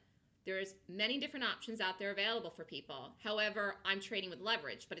 you can. There's many different options out there available for people. However, I'm trading with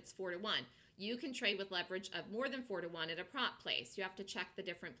leverage, but it's 4-1. You can trade with leverage of more than 4-1 at a prop place. You have to check the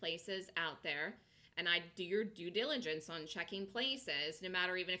different places out there. And I do your due diligence on checking places, no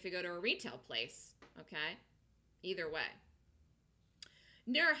matter even if you go to a retail place, okay? Either way.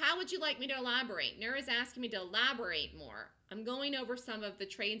 Nur, how would you like me to elaborate? Nur is asking me to elaborate more. I'm going over some of the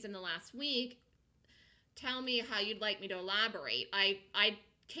trades in the last week. Tell me how you'd like me to elaborate. I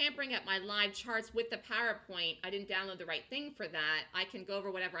can't bring up my live charts with the PowerPoint. I didn't download the right thing for that. I can go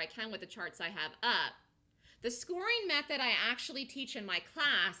over whatever I can with the charts I have up. The scoring method I actually teach in my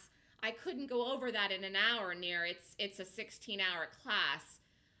class, I couldn't go over that in an hour, Near. It's a 16-hour class.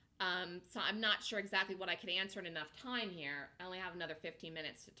 So I'm not sure exactly what I could answer in enough time here. I only have another 15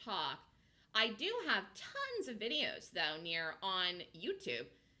 minutes to talk. I do have tons of videos, though, Near, on YouTube.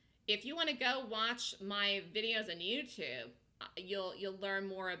 If you want to go watch my videos on YouTube, you'll learn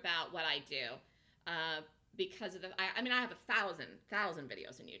more about what I do because of I mean, I have 1,000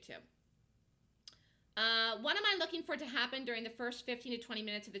 videos on YouTube. What am I looking for to happen during the first 15 to 20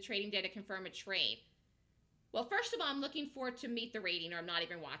 minutes of the trading day to confirm a trade? Well, first of all, I'm looking for it to meet the rating, or I'm not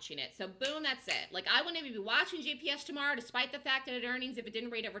even watching it. So boom, that's it. Like, I wouldn't even be watching GPS tomorrow, despite the fact that it earnings if it didn't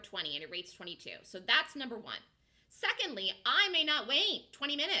rate over 20, and it rates 22. So that's number one. Secondly, I may not wait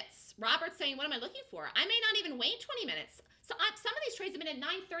 20 minutes. Robert's saying, what am I looking for? I may not even wait 20 minutes. So some of these trades have been at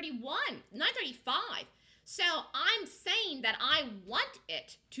 9:31, 9:35. So I'm saying that I want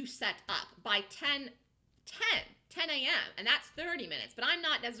it to set up by 10 10 a.m. and that's 30 minutes, but I'm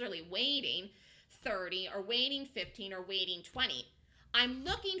not necessarily waiting 30 or waiting 15 or waiting 20. I'm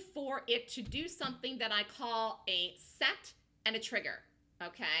looking for it to do something that I call a set and a trigger,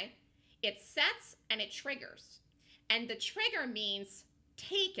 okay? It sets and it triggers. And the trigger means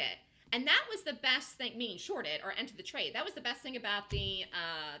take it. And that was the best thing, meaning short it or enter the trade. That was the best thing about the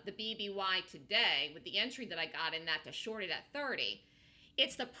BBY today with the entry that I got in that to short it at 30.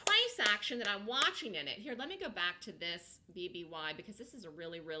 It's the price action that I'm watching in it. Here, let me go back to this BBY because this is a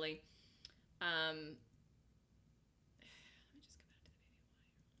really, really, let me just go back to the BBY.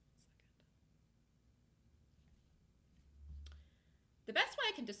 The best way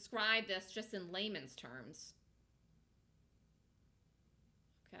I can describe this just in layman's terms.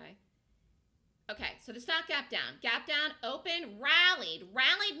 Okay, so the stock gap down, open, rallied,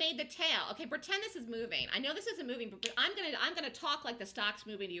 made the tail. Okay, pretend this is moving. I know this isn't moving, but I'm gonna talk like the stock's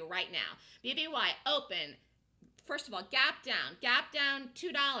moving to you right now. BBY, open. First of all, gap down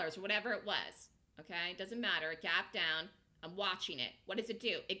 $2 or whatever it was. Okay, doesn't matter, gap down. I'm watching it. What does it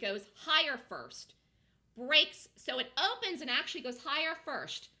do? It goes higher first, breaks, so it opens and actually goes higher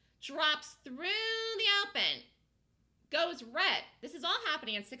first, drops through the open, goes red. This is all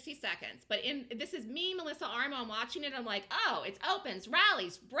happening in 60 seconds. But this is me, Melissa Armo. I'm watching it. I'm like, oh, it opens,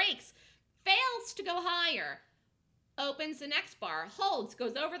 rallies, breaks, fails to go higher. Opens the next bar, holds,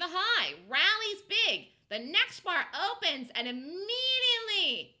 goes over the high, rallies big. The next bar opens and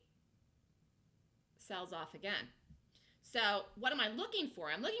immediately sells off again. So what am I looking for?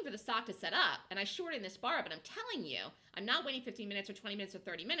 I'm looking for the stock to set up, and I shorted this bar, but I'm telling you, I'm not waiting 15 minutes or 20 minutes or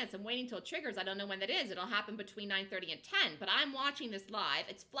 30 minutes. I'm waiting till it triggers. I don't know when that is. It'll happen between 9:30 and 10, but I'm watching this live.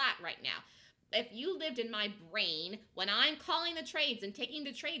 It's flat right now. If you lived in my brain when I'm calling the trades and taking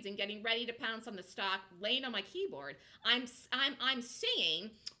the trades and getting ready to pounce on the stock, laying on my keyboard, I'm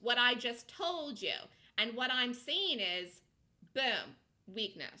seeing what I just told you. And what I'm seeing is, boom,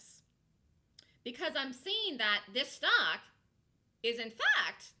 weakness. Because I'm seeing that this stock is, in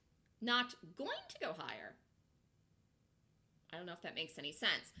fact, not going to go higher. I don't know if that makes any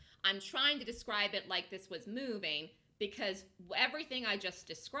sense. I'm trying to describe it like this was moving because everything I just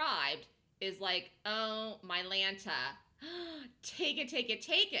described is like, oh, my Lanta, take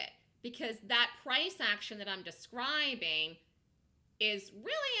it. Because that price action that I'm describing is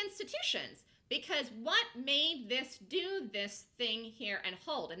really institutions. Because what made this do this thing here and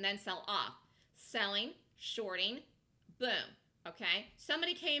hold and then sell off? Selling, shorting, boom, okay?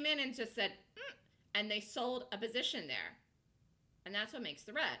 Somebody came in and just said, and they sold a position there. And that's what makes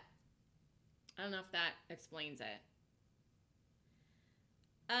the red. I don't know if that explains it.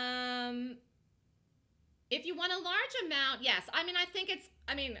 If you want a large amount, yes. I mean, I think it's,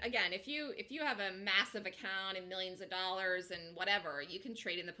 again, if you have a massive account and millions of dollars and whatever, you can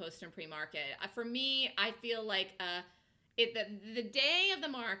trade in the post and pre-market. For me, I feel like the day of the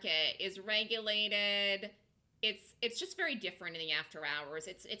market is regulated. It's just very different in the after hours.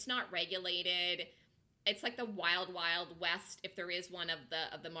 It's not regulated. It's like the wild west, if there is one of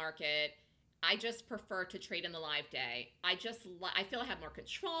the market. I just prefer to trade in the live day. I feel I have more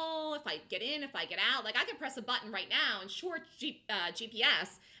control. If I get in, if I get out, like I can press a button right now and short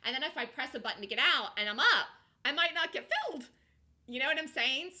GPS, and then if I press a button to get out and I'm up, I might not get filled. You know what I'm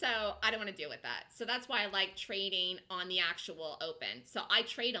saying? So I don't want to deal with that. So that's why I like trading on the actual open. So I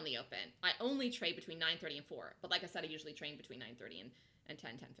trade on the open. I only trade between 9:30 and 4. But like I said, I usually trade between 9:30 and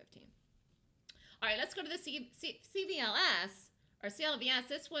 10:15. All right, let's go to the CVLS or CLVS.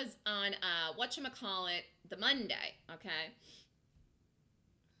 This was on whatchamacallit, the Monday, okay?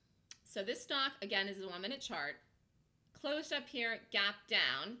 So this stock, again, is a 1-minute chart. Closed up here, gap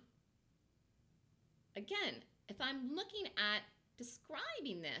down. Again, if I'm looking at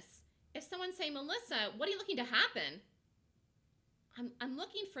describing this, if someone's saying, Melissa, what are you looking to happen? I'm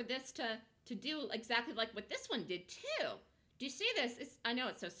looking for this to do exactly like what this one did too. Do you see this? I know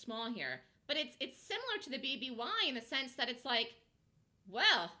it's so small here, but it's similar to the BBY in the sense that it's like,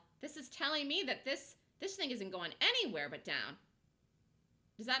 well, this is telling me that this thing isn't going anywhere but down.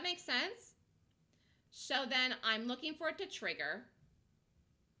 Does that make sense? So then I'm looking for it to trigger,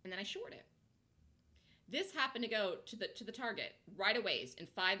 and then I short it. This happened to go to the target right away in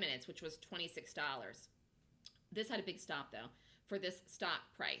 5 minutes, which was $26. This had a big stop though for this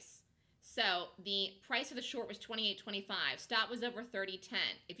stock price. So the price of the short was $28.25. Stop was over $30.10.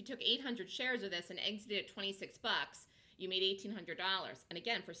 If you took 800 shares of this and exited at 26 bucks, you made $1,800. And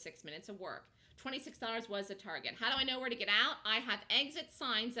again, for 6 minutes of work. $26 was the target. How do I know where to get out? I have exit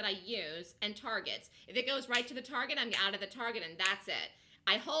signs that I use and targets. If it goes right to the target, I'm out of the target and that's it.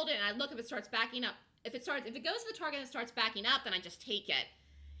 I hold it and I look if it starts backing up. If it goes to the target and starts backing up, then I just take it.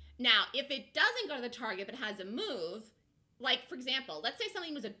 Now, if it doesn't go to the target but has a move, like for example, let's say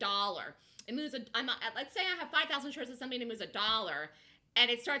something was $1. It moves. Let's say I have 5,000 shares of something that moves $1,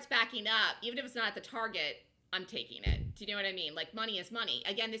 and it starts backing up. Even if it's not at the target, I'm taking it. Do you know what I mean? Like money is money.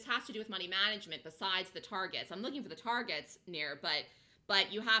 Again, this has to do with money management besides the targets. I'm looking for the targets near, but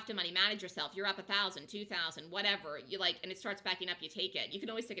you have to money manage yourself. You're up 1,000, 2,000, whatever you like, and it starts backing up. You take it. You can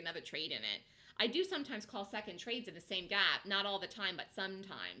always take another trade in it. I do sometimes call second trades in the same gap, not all the time, but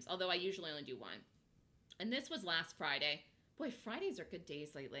sometimes. Although I usually only do one. And this was last Friday. Boy, Fridays are good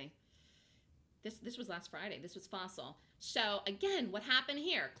days lately. This was last Friday. This was Fossil. So again, what happened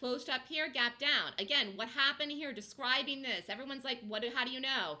here? Closed up here, gap down. Again, what happened here? Describing this. Everyone's like, what? How do you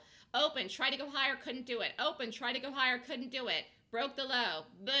know? Open, try to go higher, couldn't do it. Open, try to go higher, couldn't do it. Broke the low.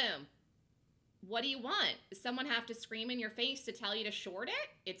 Boom. What do you want? Does someone have to scream in your face to tell you to short it?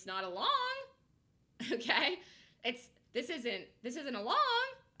 It's not a long. Okay? This isn't a long.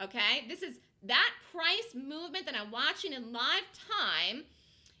 Okay? This is that price movement that I'm watching in live time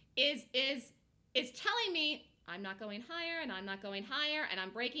is telling me I'm not going higher and I'm not going higher and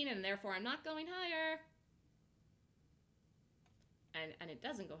I'm breaking and therefore I'm not going higher. And it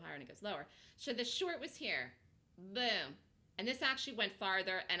doesn't go higher and it goes lower. So the short was here. Boom. And this actually went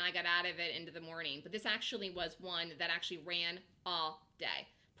farther and I got out of it into the morning. But this actually was one that actually ran all day.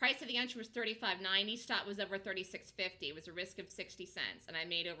 Price of the entry was $35.90. Stop was over $36.50. It was a risk of 60 cents. And I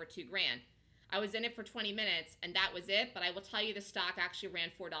made over $2 grand. I was in it for 20 minutes, and that was it. But I will tell you the stock actually ran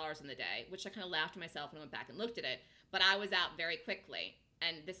 $4 in the day, which I kind of laughed to myself and went back and looked at it. But I was out very quickly,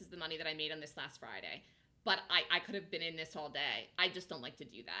 and this is the money that I made on this last Friday. But I could have been in this all day. I just don't like to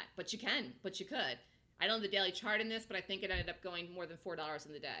do that. But you can. But you could. I don't know the daily chart in this, but I think it ended up going more than $4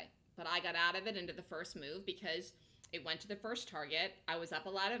 in the day. But I got out of it into the first move because it went to the first target. I was up a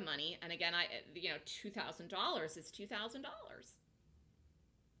lot of money. And again, $2,000 is $2,000.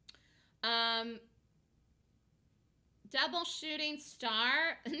 Double shooting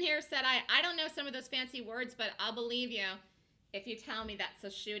star. Nir said, I don't know some of those fancy words, but I'll believe you if you tell me that's a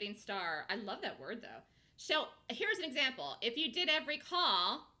shooting star. I love that word, though. So here's an example. If you did every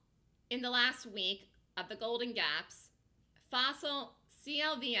call in the last week of the Golden Gaps, Fossil,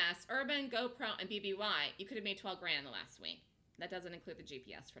 CLVS, Urban, GoPro, and BBY, you could have made 12 grand in the last week. That doesn't include the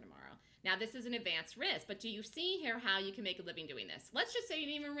GPS for tomorrow. Now, this is an advanced risk, but do you see here how you can make a living doing this? Let's just say you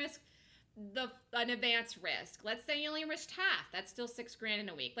didn't even risk an advanced risk. Let's say you only risked half. That's still 6 grand in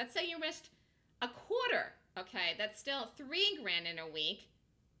a week. Let's say you risked a quarter. Okay, that's still 3 grand in a week.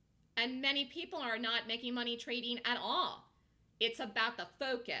 And many people are not making money trading at all. It's about the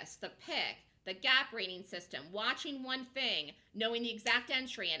focus, the pick, the gap rating system, watching one thing, knowing the exact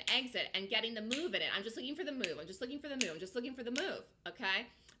entry and exit, and getting the move in it. I'm just looking for the move. I'm just looking for the move. I'm just looking for the move. Okay?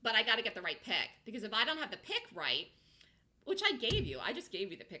 But I got to get the right pick. Because if I don't have the pick right, which I gave you. I just gave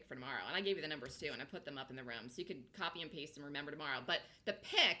you the pick for tomorrow. And I gave you the numbers too. And I put them up in the room. So you could copy and paste and remember tomorrow. But the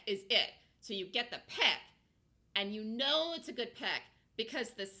pick is it. So you get the pick. And you know it's a good pick. Because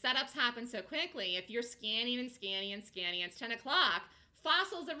the setups happen so quickly. If you're scanning and scanning and scanning, it's 10 o'clock.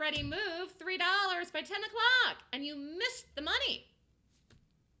 Fossil's already moved $3 by 10 o'clock. And you missed the money.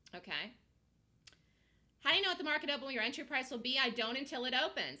 Okay. How do you know what the market open, what your entry price will be? I don't until it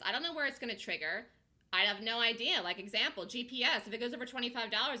opens. I don't know where it's going to trigger. I have no idea. Like example, GPS, if it goes over $25,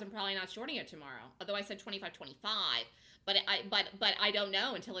 I'm probably not shorting it tomorrow. Although I said 25.25, but I don't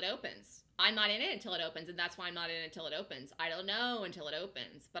know until it opens. I'm not in it until it opens, and that's why I'm not in it until it opens. I don't know until it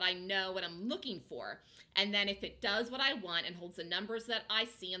opens, but I know what I'm looking for. And then if it does what I want and holds the numbers that I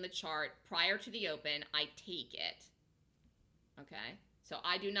see on the chart prior to the open, I take it. Okay? So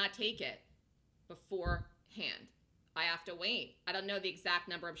I do not take it beforehand. I have to wait. I don't know the exact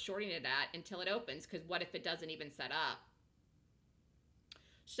number I'm shorting it at until it opens, because what if it doesn't even set up?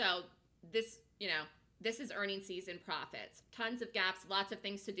 So this, this is earning season profits. Tons of gaps, lots of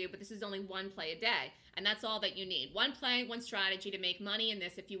things to do, but this is only one play a day. And that's all that you need. One play, one strategy to make money in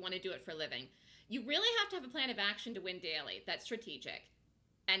this if you want to do it for a living. You really have to have a plan of action to win daily. That's strategic.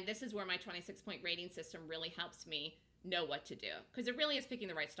 And this is where my 26-point rating system really helps me know what to do. Because it really is picking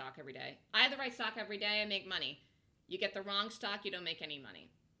the right stock every day. I have the right stock every day, I make money. You get the wrong stock, you don't make any money.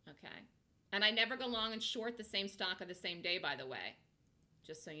 Okay? And I never go long and short the same stock on the same day, by the way.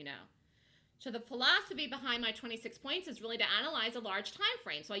 Just so you know. So the philosophy behind my 26 points is really to analyze a large time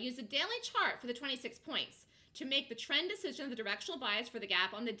frame. So I use a daily chart for the 26 points to make the trend decision of the directional bias for the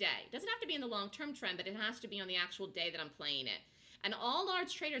gap on the day. It doesn't have to be in the long-term trend, but it has to be on the actual day that I'm playing it. And all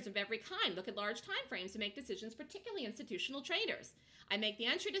large traders of every kind look at large time frames to make decisions, particularly institutional traders. I make the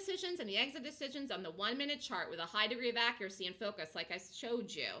entry decisions and the exit decisions on the 1-minute chart with a high degree of accuracy and focus, like I showed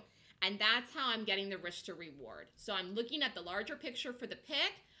you. And that's how I'm getting the risk to reward. So I'm looking at the larger picture for the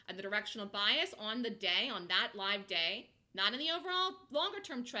pick. and the directional bias on the day, on that live day, not in the overall longer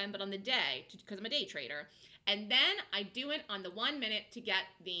term trend, but on the day, because I'm a day trader. And then I do it on the 1 minute to get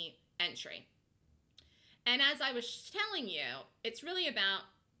the entry. And as I was telling you, it's really about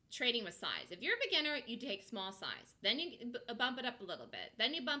trading with size. If you're a beginner, you take small size. Then you bump it up a little bit.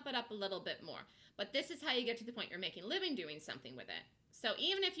 Then you bump it up a little bit more. But this is how you get to the point you're making a living doing something with it. So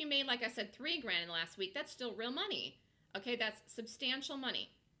even if you made, like I said, $3 grand in the last week, that's still real money. Okay, that's substantial money.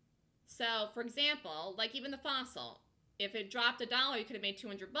 So for example, like even the fossil, if it dropped $1, you could have made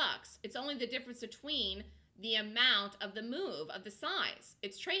 200 bucks. It's only the difference between the amount of the move of the size.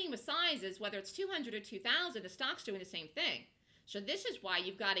 It's trading with sizes, whether it's 200 or 2,000, the stock's doing the same thing. So this is why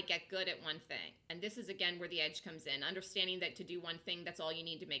you've got to get good at one thing. And this is, again, where the edge comes in. Understanding that to do one thing, that's all you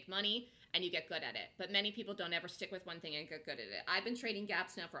need to make money, and you get good at it. But many people don't ever stick with one thing and get good at it. I've been trading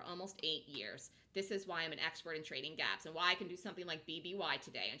gaps now for almost 8 years. This is why I'm an expert in trading gaps and why I can do something like BBY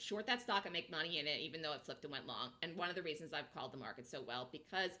today and short that stock and make money in it, even though it flipped and went long. And one of the reasons I've called the market so well,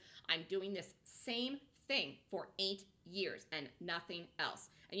 because I'm doing this same thing for 8 years and nothing else.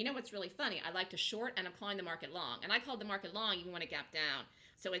 And you know what's really funny? I like to short and I'm calling the market long. And I called the market long even when it gapped down.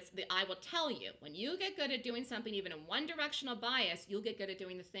 So I will tell you, when you get good at doing something even in one directional bias, you'll get good at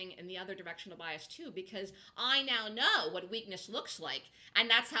doing the thing in the other directional bias too, because I now know what weakness looks like. And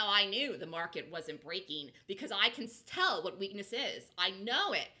that's how I knew the market wasn't breaking, because I can tell what weakness is. I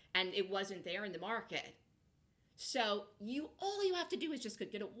know it, and it wasn't there in the market. So all you have to do is just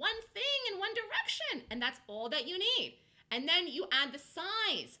get at one thing in one direction, and that's all that you need. And then you add the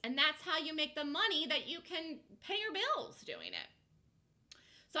size, and that's how you make the money that you can pay your bills doing it.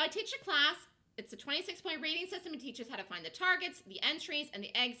 So I teach a class. It's a 26-point rating system. It teaches how to find the targets, the entries, and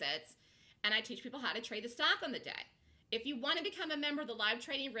the exits. And I teach people how to trade the stock on the day. If you want to become a member of the live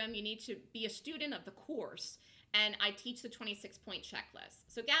trading room, you need to be a student of the course. And I teach the 26-point checklist.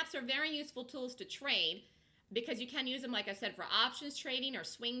 So gaps are very useful tools to trade, because you can use them, like I said, for options trading or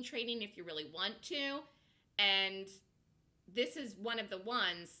swing trading if you really want to. And this is one of the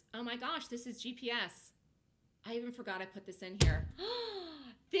ones. Oh my gosh, this is GPS. I even forgot I put this in here.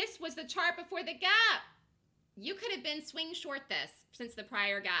 This was the chart before the gap. You could have been swing short this since the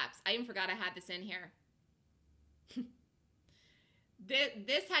prior gaps. I even forgot I had this in here.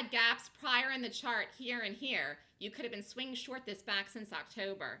 This had gaps prior in the chart here and here. You could have been swing short this back since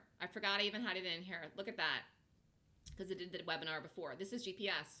October. I forgot I even had it in here. Look at that, because it did the webinar before. This is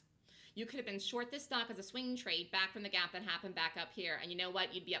GPS. You could have been short this stock as a swing trade back from the gap that happened back up here. And you know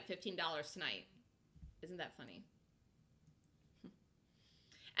what? You'd be up $15 tonight. Isn't that funny?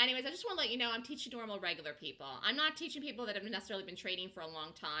 Anyways, I just want to let you know I'm teaching normal, regular people. I'm not teaching people that have necessarily been trading for a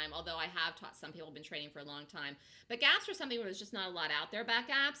long time, although I have taught some people who have been trading for a long time. But gaps are something where there's just not a lot out there about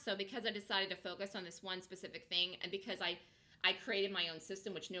gaps. So because I decided to focus on this one specific thing, and because I created my own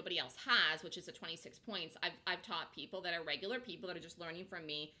system, which nobody else has, which is the 26 points, I've taught people that are regular people that are just learning from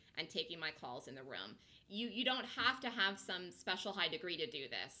me and taking my calls in the room. You don't have to have some special high degree to do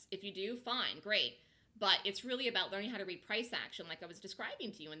this. If you do, fine, great. But it's really about learning how to read price action, like I was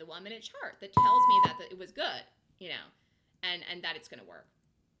describing to you in the 1 minute chart, that tells me that it was good, you know, and that it's going to work.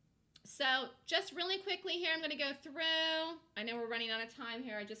 So just really quickly here, I'm going to go through. I know we're running out of time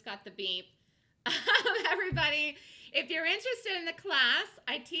here. I just got the beep. Everybody, if you're interested in the class,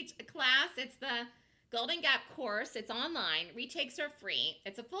 I teach a class. It's the Golden Gap course. It's online. Retakes are free.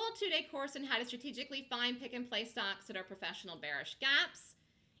 It's a full 2-day course on how to strategically find, pick, and play stocks that are professional bearish gaps.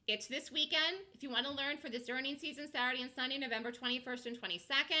 It's this weekend. If you want to learn for this earnings season, Saturday and Sunday, November 21st and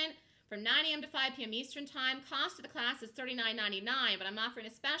 22nd, from 9 a.m. to 5 p.m. Eastern Time. Cost of the class is $39.99, but I'm offering a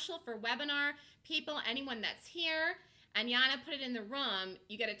special for webinar people, anyone that's here. And Yana put it in the room.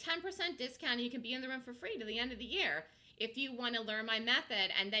 You get a 10% discount, and you can be in the room for free to the end of the year if you want to learn my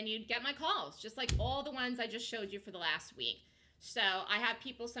method, and then you'd get my calls, just like all the ones I just showed you for the last week. So I have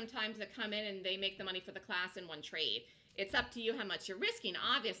people sometimes that come in and they make the money for the class in one trade. It's up to you how much you're risking,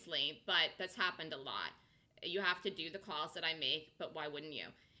 obviously, but that's happened a lot. You have to do the calls that I make, but why wouldn't you?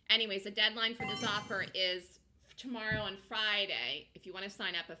 Anyways, the deadline for this offer is tomorrow and Friday. If you want to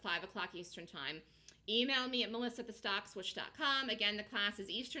sign up at 5 o'clock Eastern Time, email me at melissa@thestockswoosh.com. Again, the class is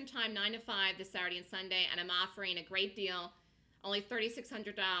Eastern Time, 9 to 5 this Saturday and Sunday, and I'm offering a great deal, only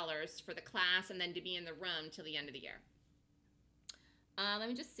 $3,600 for the class, and then to be in the room till the end of the year. Let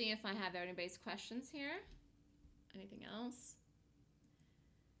me just see if I have anybody's questions here. Anything else?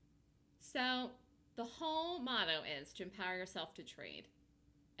 So the whole motto is to empower yourself to trade,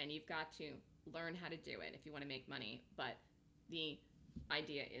 and you've got to learn how to do it if you want to make money, but the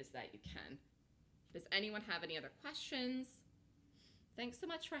idea is that you can. Does anyone have any other questions? Thanks so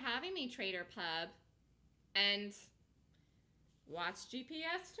much for having me, Trader Pub. And Watch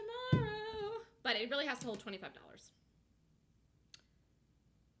GPS tomorrow. But it really has to hold $25.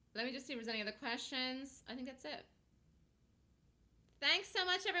 Let me just see if there's any other questions. I think that's it. Thanks so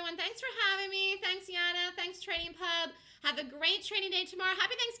much, everyone. Thanks for having me. Thanks, Yana. Thanks, Trading Pub. Have a great trading day tomorrow.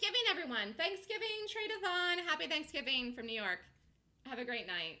 Happy Thanksgiving, everyone. Thanksgiving, Trade-a-thon. Happy Thanksgiving from New York. Have a great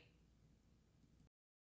night.